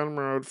think about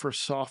Gumroad for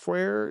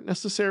software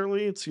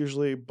necessarily. It's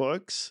usually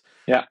books,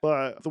 Yeah,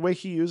 but the way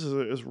he uses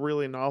it is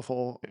really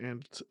novel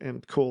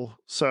and cool.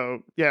 So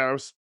yeah, I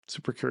was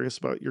super curious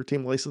about your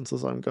team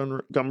licenses on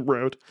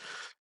Gumroad.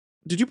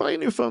 Did you buy a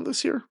new phone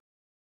this year?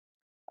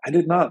 I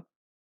did not.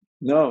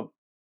 No,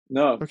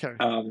 no. Okay.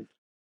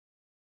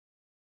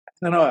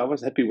 No, no. I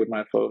was happy with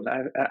my phone.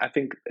 I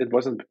think it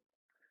wasn't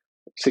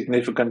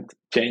significant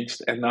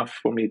changed enough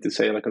for me to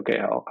say like, okay,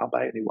 I'll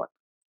buy a new one.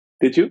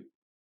 Did you?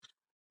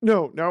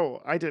 No,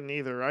 no, I didn't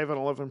either. I have an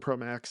 11 Pro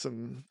Max,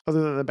 and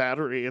other than the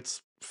battery,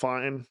 it's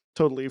fine,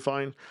 totally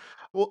fine.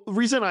 Well, the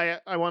reason I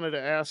wanted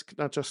to ask,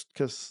 not just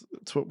because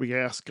it's what we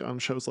ask on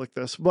shows like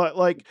this, but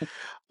like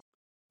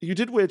you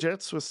did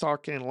widgets with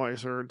Stock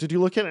Analyzer. Did you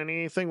look at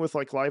anything with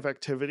like live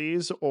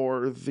activities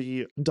or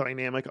the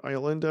dynamic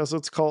island, as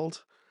it's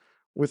called,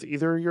 with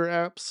either of your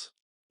apps?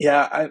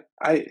 Yeah,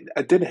 I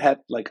did have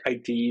like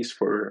ideas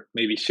for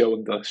maybe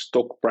showing the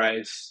stock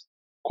price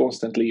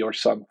constantly or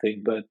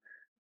something, but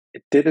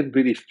it didn't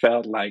really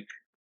felt like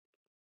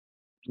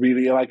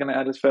really like an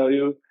added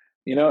value.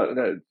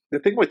 The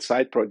thing with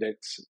side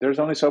projects, there's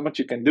only so much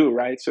you can do,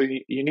 right? So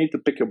you need to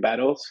pick your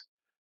battles.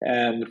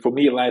 And for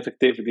me, live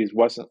activities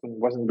wasn't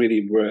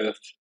really worth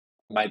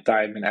my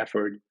time and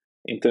effort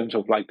in terms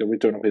of like the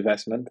return of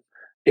investment.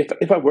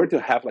 If I were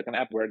to have like an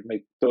app where it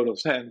made total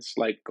sense,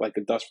 like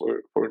it does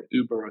for an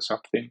Uber or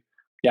something,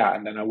 yeah,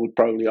 and then I would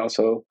probably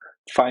also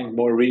find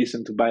more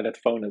reason to buy that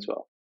phone as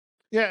well.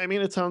 Yeah, I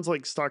mean, it sounds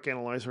like Stock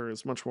Analyzer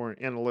is much more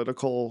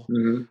analytical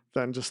Hmm.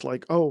 than just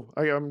like, oh,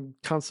 I'm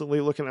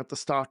constantly looking at the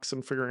stocks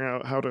and figuring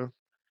out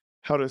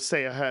how to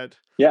stay ahead.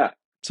 Yeah,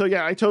 So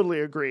yeah, I totally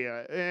agree,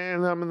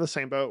 and I'm in the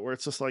same boat where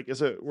it's just like,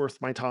 is it worth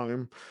my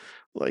time?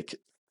 Like,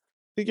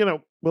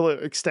 will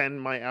it extend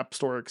my app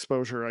store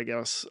exposure, I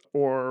guess,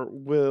 or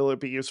will it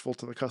be useful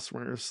to the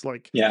customers?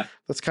 Like, yeah.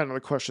 that's kind of the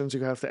questions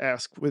you have to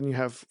ask when you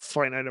have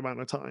finite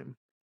amount of time.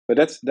 But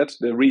that's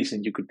the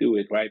reason you could do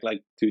it, right?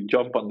 Like to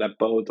jump on that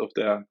boat of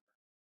the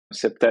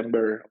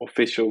September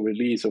official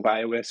release of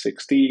iOS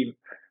 16,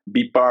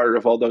 be part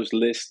of all those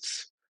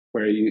lists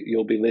where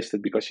you'll be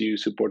listed because you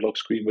support lock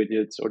screen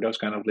widgets or those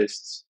kind of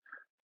lists.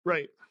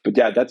 Right. But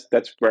yeah,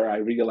 that's where I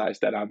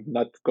realized that I'm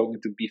not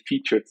going to be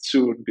featured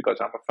soon because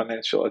I'm a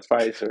financial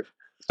advisor.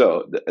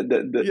 So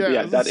yeah,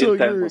 Yeah. that So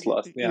intent was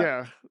lost. Yeah,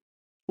 yeah,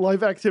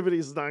 live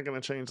activities is not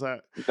going to change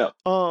that. no,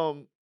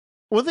 Um,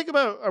 One thing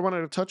about I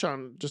wanted to touch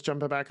on, just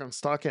jumping back on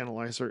Stock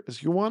Analyzer,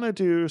 is you want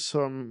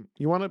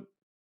to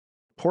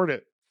port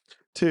it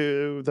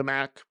to the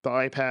Mac, the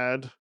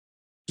iPad.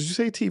 Did you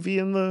say TV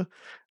in the?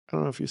 I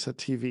don't know if you said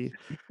TV,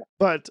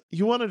 but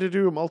you wanted to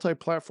do a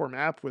multi-platform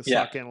app with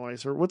yeah, Stock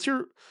Analyzer. What's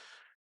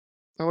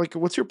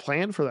your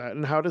plan for that,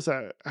 and how does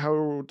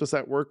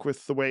that work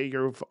with the way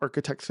you've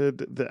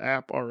architected the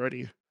app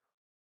already?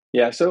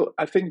 yeah. So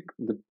I think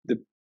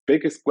the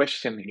biggest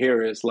question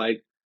here is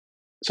like,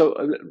 so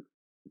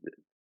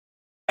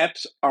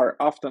apps are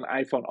often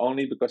iPhone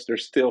only because they're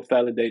still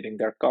validating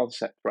their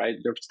concept, right?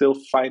 They're still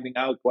finding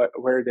out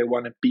where they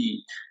want to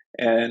be.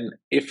 And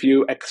if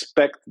you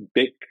expect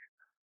big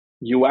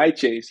UI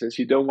changes,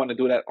 you don't want to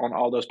do that on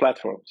all those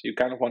platforms. You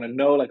kind of want to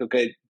know, like,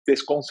 okay,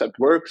 this concept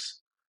works,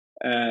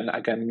 and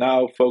I can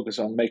now focus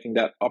on making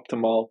that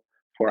optimal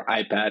for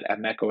iPad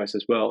and macOS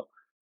as well.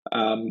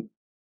 Um,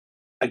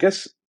 I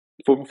guess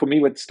for me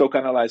with Stock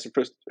Analyzer,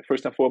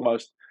 first and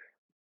foremost,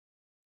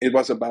 it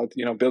was about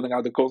building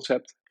out the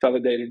concept,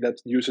 validating that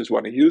users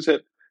want to use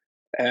it,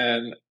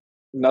 and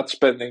not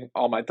spending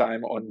all my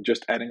time on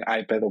just adding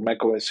iPad or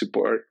macOS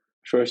support.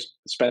 First,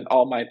 spend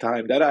all my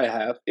time that I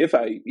have, if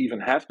I even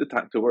have the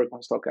time to work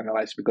on Stock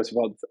Analyzer because of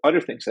all the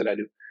other things that I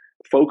do,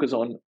 focus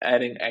on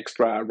adding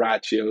extra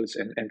ratios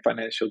and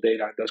financial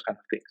data and those kind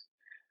of things.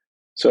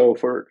 So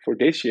for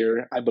this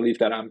year, I believe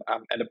that I'm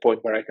at a point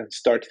where I can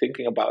start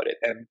thinking about it.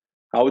 And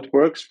how it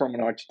works from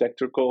an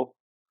architectural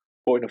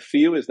point of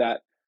view is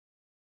that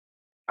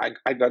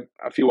I got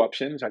a few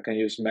options. I can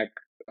use Mac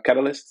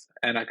Catalyst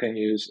and I can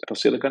use Apple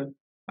Silicon.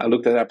 I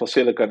looked at Apple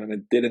Silicon and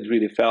it didn't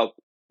really felt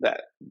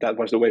that that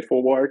was the way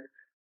forward.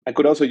 I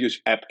could also use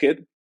AppKit,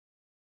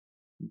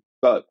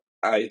 but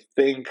I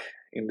think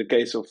in the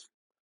case of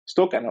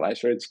Stock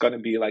Analyzer, it's going to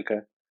be like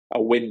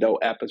a window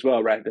app as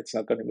well, right? It's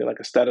not going to be like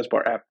a status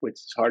bar app, which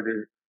is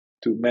harder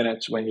to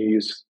manage when you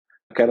use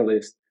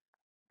Catalyst.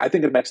 I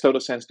think it makes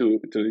total sense to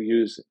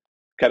use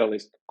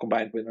Catalyst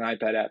combined with an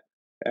iPad app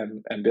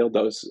and build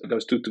those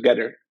two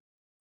together.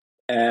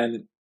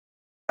 And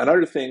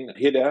another thing,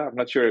 Hida, I'm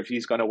not sure if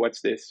he's going to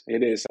watch this.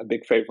 It is a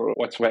big favor of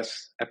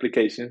WatchOS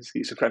applications.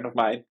 He's a friend of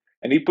mine,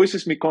 and he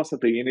pushes me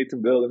constantly. You need to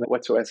build a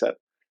WatchOS app.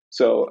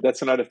 So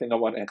that's another thing I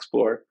want to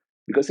explore.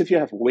 Because if you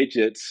have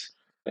widgets,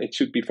 it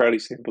should be fairly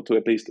simple to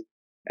at least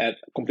add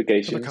For the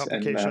complications. And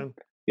complication.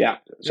 yeah,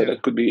 so Yeah.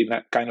 that could be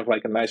kind of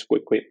like a nice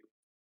quick win.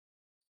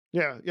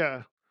 Yeah,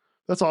 yeah.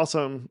 That's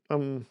awesome.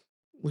 I'm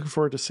looking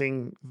forward to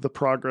seeing the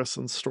progress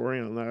and story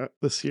on that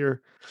this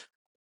year.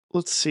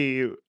 Let's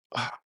see. Do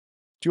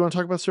you want to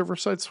talk about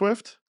server-side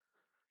Swift?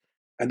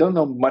 I don't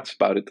know much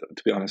about it,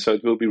 to be honest. So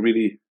it will be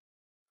really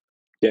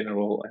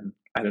general, and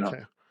I don't know.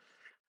 Okay.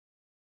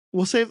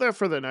 We'll save that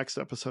for the next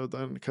episode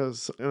then,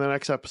 because in the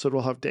next episode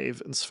we'll have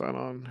Dave and Sven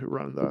on who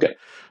run the Okay.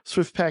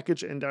 Swift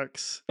Package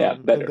Index. Yeah,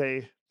 And better.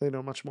 they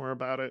know much more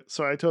about it.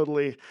 So I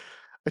totally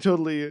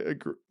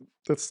agree.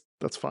 That's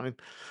fine.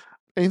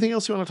 Anything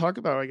else you want to talk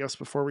about, I guess,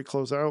 before we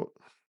close out?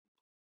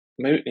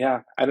 Maybe,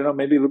 yeah, I don't know.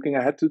 Maybe looking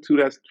ahead to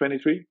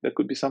 2023, that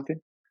could be something.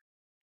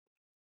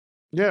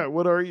 Yeah,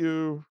 what are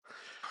you?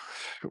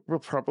 We'll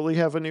probably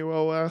have a new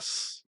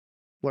OS,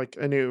 like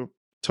a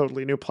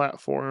totally new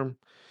platform.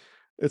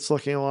 It's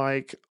looking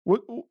like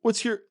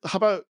what's your how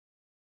about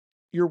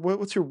your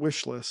what's your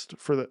wish list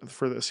for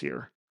this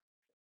year?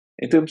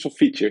 In terms of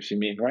features, you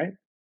mean, right?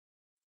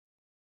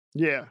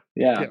 Yeah,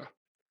 Yeah.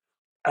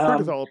 yeah, for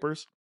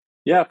developers.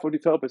 Yeah, for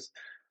developers.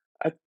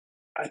 I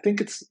I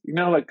think it's,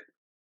 like,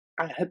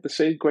 I had the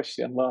same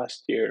question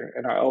last year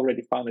and I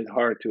already found it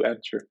hard to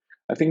answer.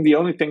 I think the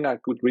only thing I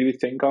could really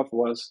think of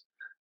was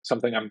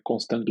something I'm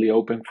constantly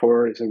open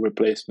for is a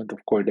replacement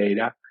of core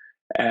data.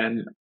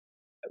 And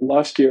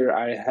last year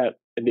I had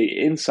the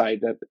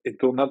insight that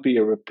it will not be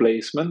a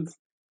replacement,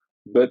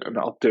 but an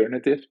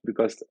alternative,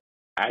 because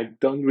I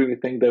don't really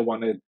think they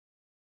want to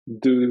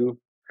do,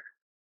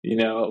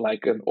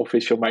 like an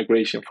official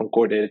migration from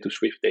core data to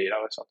Swift data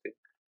or something.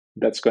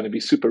 That's going to be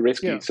super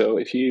risky. Yeah. So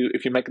if you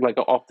make it like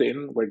an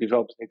opt-in where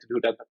developers need to do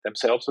that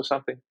themselves or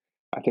something,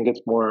 I think it's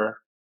more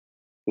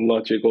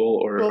logical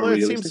or Well, that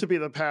seems realistic. to be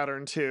the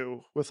pattern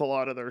too with a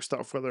lot of their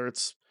stuff, whether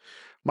it's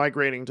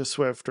migrating to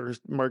Swift or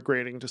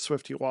migrating to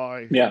Swift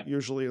UI. Yeah,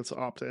 Usually it's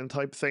opt-in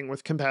type thing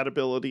with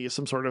compatibility,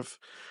 some sort of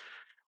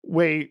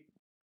way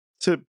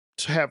to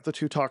have the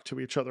two talk to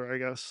each other, I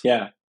guess.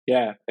 yeah,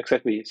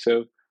 exactly.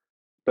 So,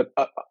 but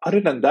other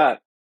than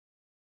that,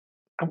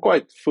 I'm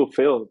quite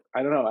fulfilled.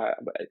 I don't know.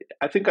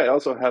 I think I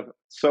also have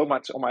so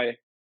much on my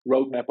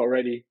roadmap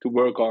already to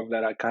work on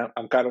that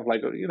I'm kind of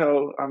like,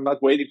 I'm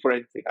not waiting for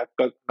anything. I've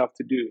got enough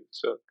to do.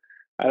 So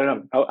I don't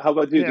know. How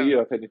about you? Do Yeah. you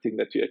have anything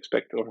that you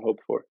expect or hope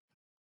for?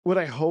 What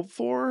I hope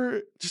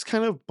for, just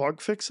kind of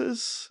bug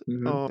fixes.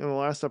 Mm-hmm. In the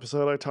last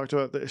episode, I talked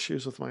about the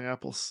issues with my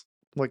Apple's,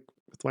 like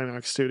with my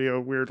Mac Studio,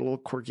 weird little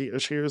quirky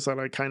issues that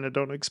I kind of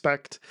don't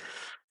expect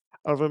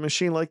out of a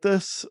machine like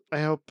this.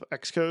 I hope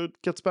Xcode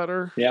gets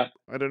better. Yeah.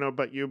 I don't know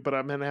about you, but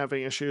I've been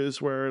having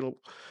issues where it'll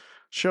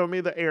show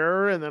me the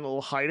error and then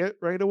it'll hide it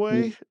right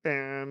away,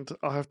 and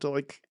I'll have to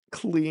like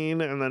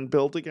clean and then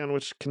build again,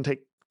 which can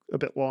take a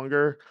bit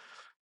longer.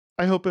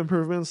 I hope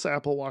improvements to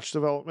Apple Watch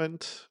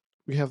development.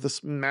 We have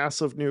this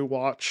massive new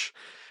watch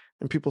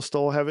and people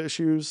still have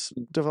issues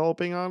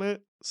developing on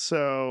it.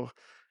 So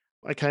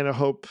I kind of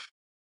hope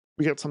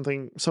we get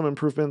some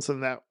improvements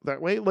in that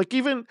way. Like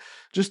even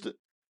just,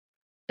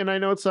 and I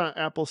know it's not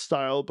Apple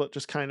style, but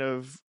just kind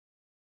of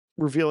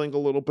revealing a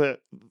little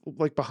bit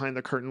like behind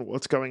the curtain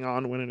what's going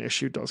on when an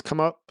issue does come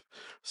up,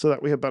 so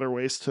that we have better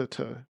ways to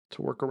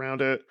work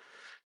around it.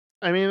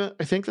 I mean,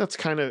 I think that's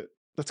kind of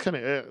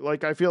it.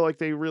 Like I feel like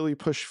they really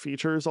push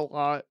features a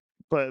lot,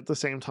 but at the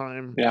same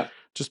time, Yeah.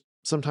 just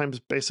sometimes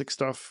basic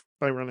stuff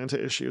I run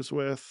into issues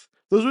with.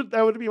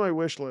 That would be my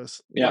wish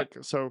list. Yeah. Like,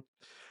 so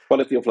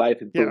Quality of life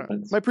yeah,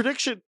 improvements. my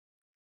prediction.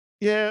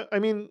 Yeah, I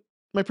mean,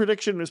 my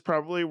prediction is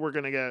probably we're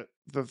gonna get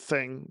the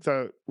thing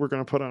that we're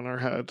gonna put on our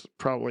head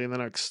probably in the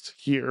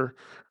next year.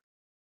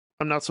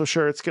 I'm not so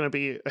sure it's gonna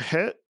be a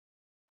hit,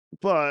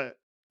 but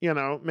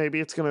maybe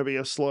it's gonna be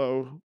a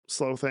slow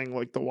thing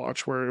like the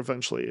watch where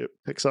eventually it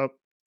picks up.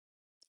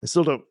 I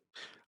still don't.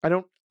 I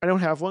don't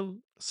have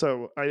one,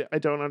 so I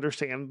don't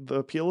understand the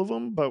appeal of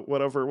them. But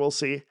whatever, we'll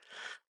see.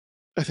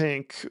 I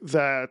think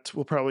that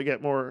we'll probably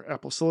get more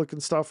Apple Silicon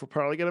stuff. We'll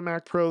probably get a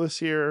Mac Pro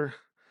this year.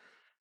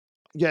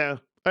 Yeah,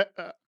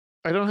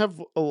 I don't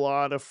have a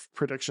lot of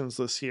predictions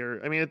this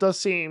year. I mean, it does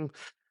seem.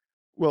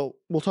 Well,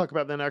 we'll talk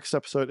about in the next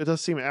episode. It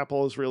does seem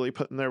Apple is really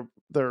putting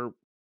their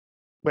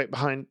weight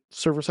behind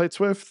server-side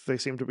Swift. They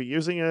seem to be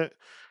using it.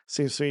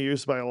 Seems to be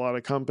used by a lot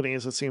of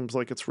companies. It seems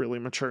like it's really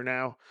mature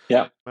now.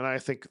 Yeah. And I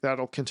think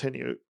that'll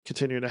continue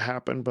to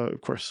happen. But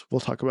of course,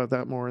 we'll talk about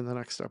that more in the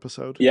next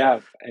episode.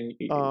 Yeah, and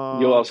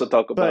you'll also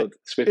talk about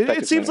Swift.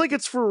 It seems like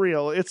it's for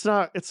real. It's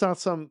not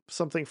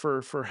something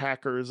for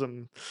hackers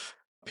and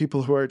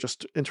people who are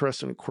just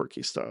interested in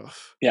quirky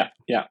stuff. Yeah.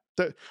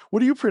 What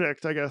do you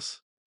predict, I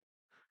guess?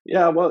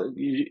 Yeah, well,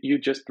 you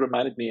just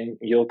reminded me, and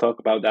you'll talk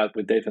about that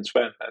with Dave and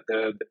Sven.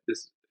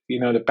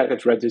 The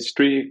package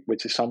registry,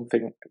 which is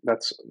something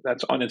that's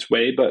on its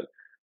way. But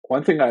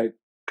one thing I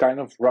kind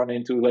of run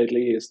into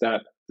lately is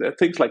that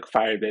things like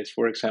Firebase,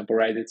 for example,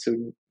 right? It's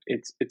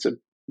a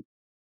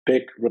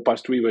big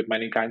repository with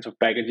many kinds of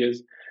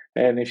packages,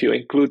 and if you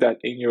include that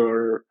in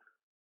your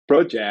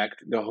project,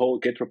 the whole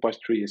Git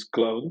repository is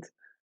cloned,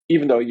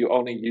 even though you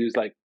only use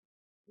like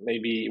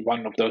maybe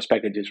one of those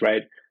packages,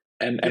 right?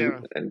 And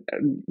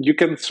you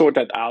can sort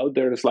that out.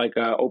 There's like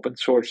an open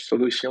source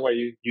solution where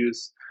you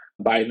use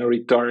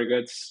binary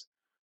targets,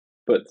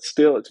 but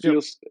still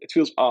Yep. it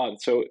feels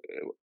odd. So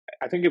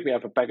I think if we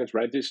have a package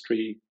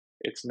registry,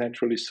 it's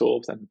naturally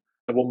solved, and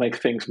it will make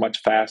things much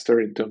faster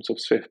in terms of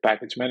Swift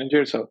Package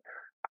Manager. So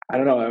I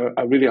don't know.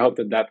 I really hope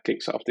that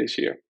kicks off this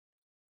year.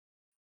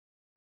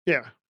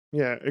 Yeah.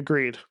 Yeah.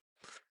 Agreed.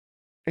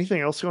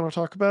 Anything else you want to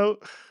talk about?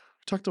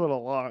 We talked about a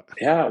lot.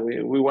 Yeah,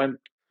 we went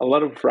a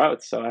lot of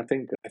routes, so I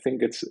think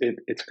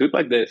it's good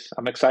like this.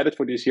 I'm excited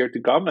for this year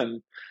to come,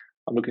 and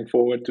I'm looking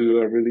forward to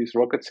release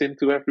Rocket Sim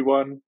to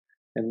everyone,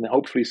 and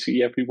hopefully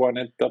see everyone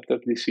at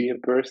WWDC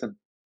in person.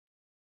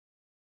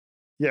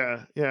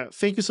 Yeah. Yeah.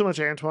 Thank you so much,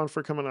 Antoine,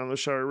 for coming on the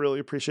show. I really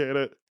appreciate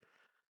it.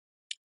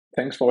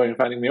 Thanks for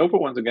inviting me over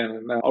once again,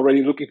 and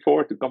already looking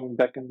forward to coming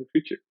back in the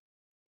future.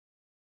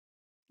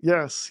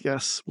 Yes.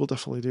 Yes. We'll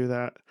definitely do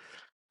that.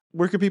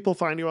 Where can people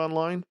find you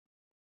online?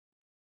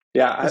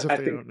 Yeah, As if I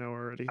they think don't know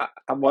already.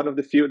 I'm one of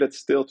the few that's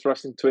still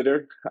trusting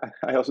Twitter.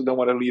 I also don't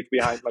want to leave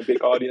behind my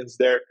big audience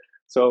there.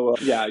 So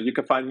yeah, you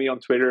can find me on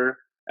Twitter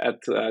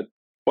at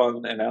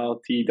TwanNL,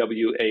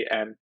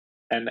 TWANNL.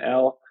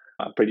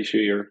 I'm pretty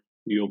sure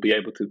you'll be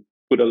able to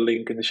put a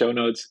link in the show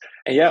notes.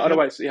 And yeah,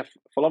 otherwise, yeah,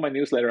 follow my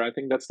newsletter. I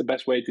think that's the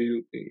best way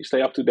to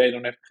stay up to date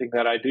on everything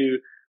that I do,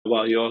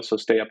 while you also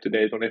stay up to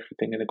date on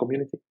everything in the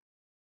community.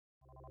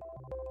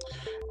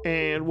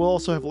 And we'll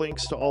also have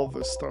links to all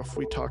the stuff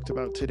we talked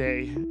about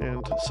today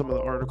and some of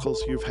the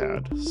articles you've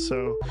had.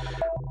 So,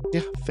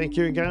 yeah, thank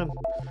you again.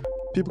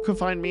 People can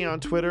find me on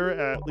Twitter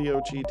at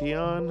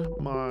LeoGDion.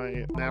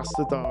 My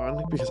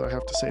Mastodon, because I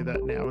have to say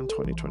that now in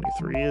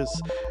 2023,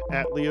 is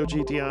at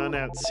LeoGDion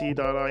at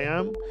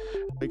c.im.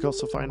 You can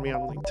also find me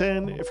on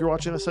LinkedIn. If you're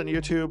watching this on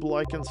YouTube,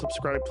 like and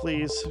subscribe,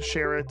 please.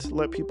 Share it.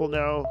 Let people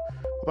know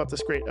about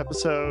this great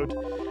episode.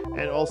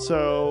 And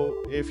also,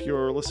 if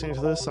you're listening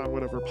to this on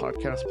whatever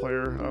podcast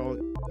player, I'll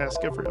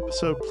ask every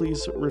episode,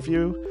 please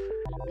review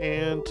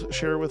and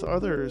share with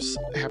others.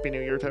 Happy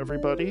New Year to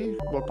everybody.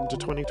 Welcome to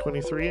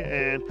 2023.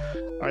 And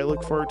I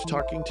look forward to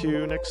talking to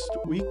you next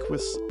week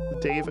with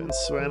Dave and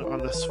Sven on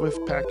the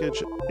Swift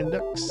Package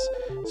Index,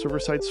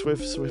 server-side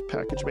Swift, Swift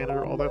Package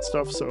Manager, all that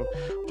stuff. So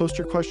post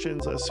your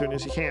questions as soon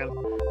as you can.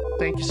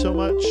 Thank you so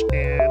much,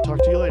 and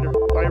talk to you later.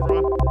 Bye,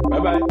 everyone.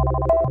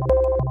 Bye-bye.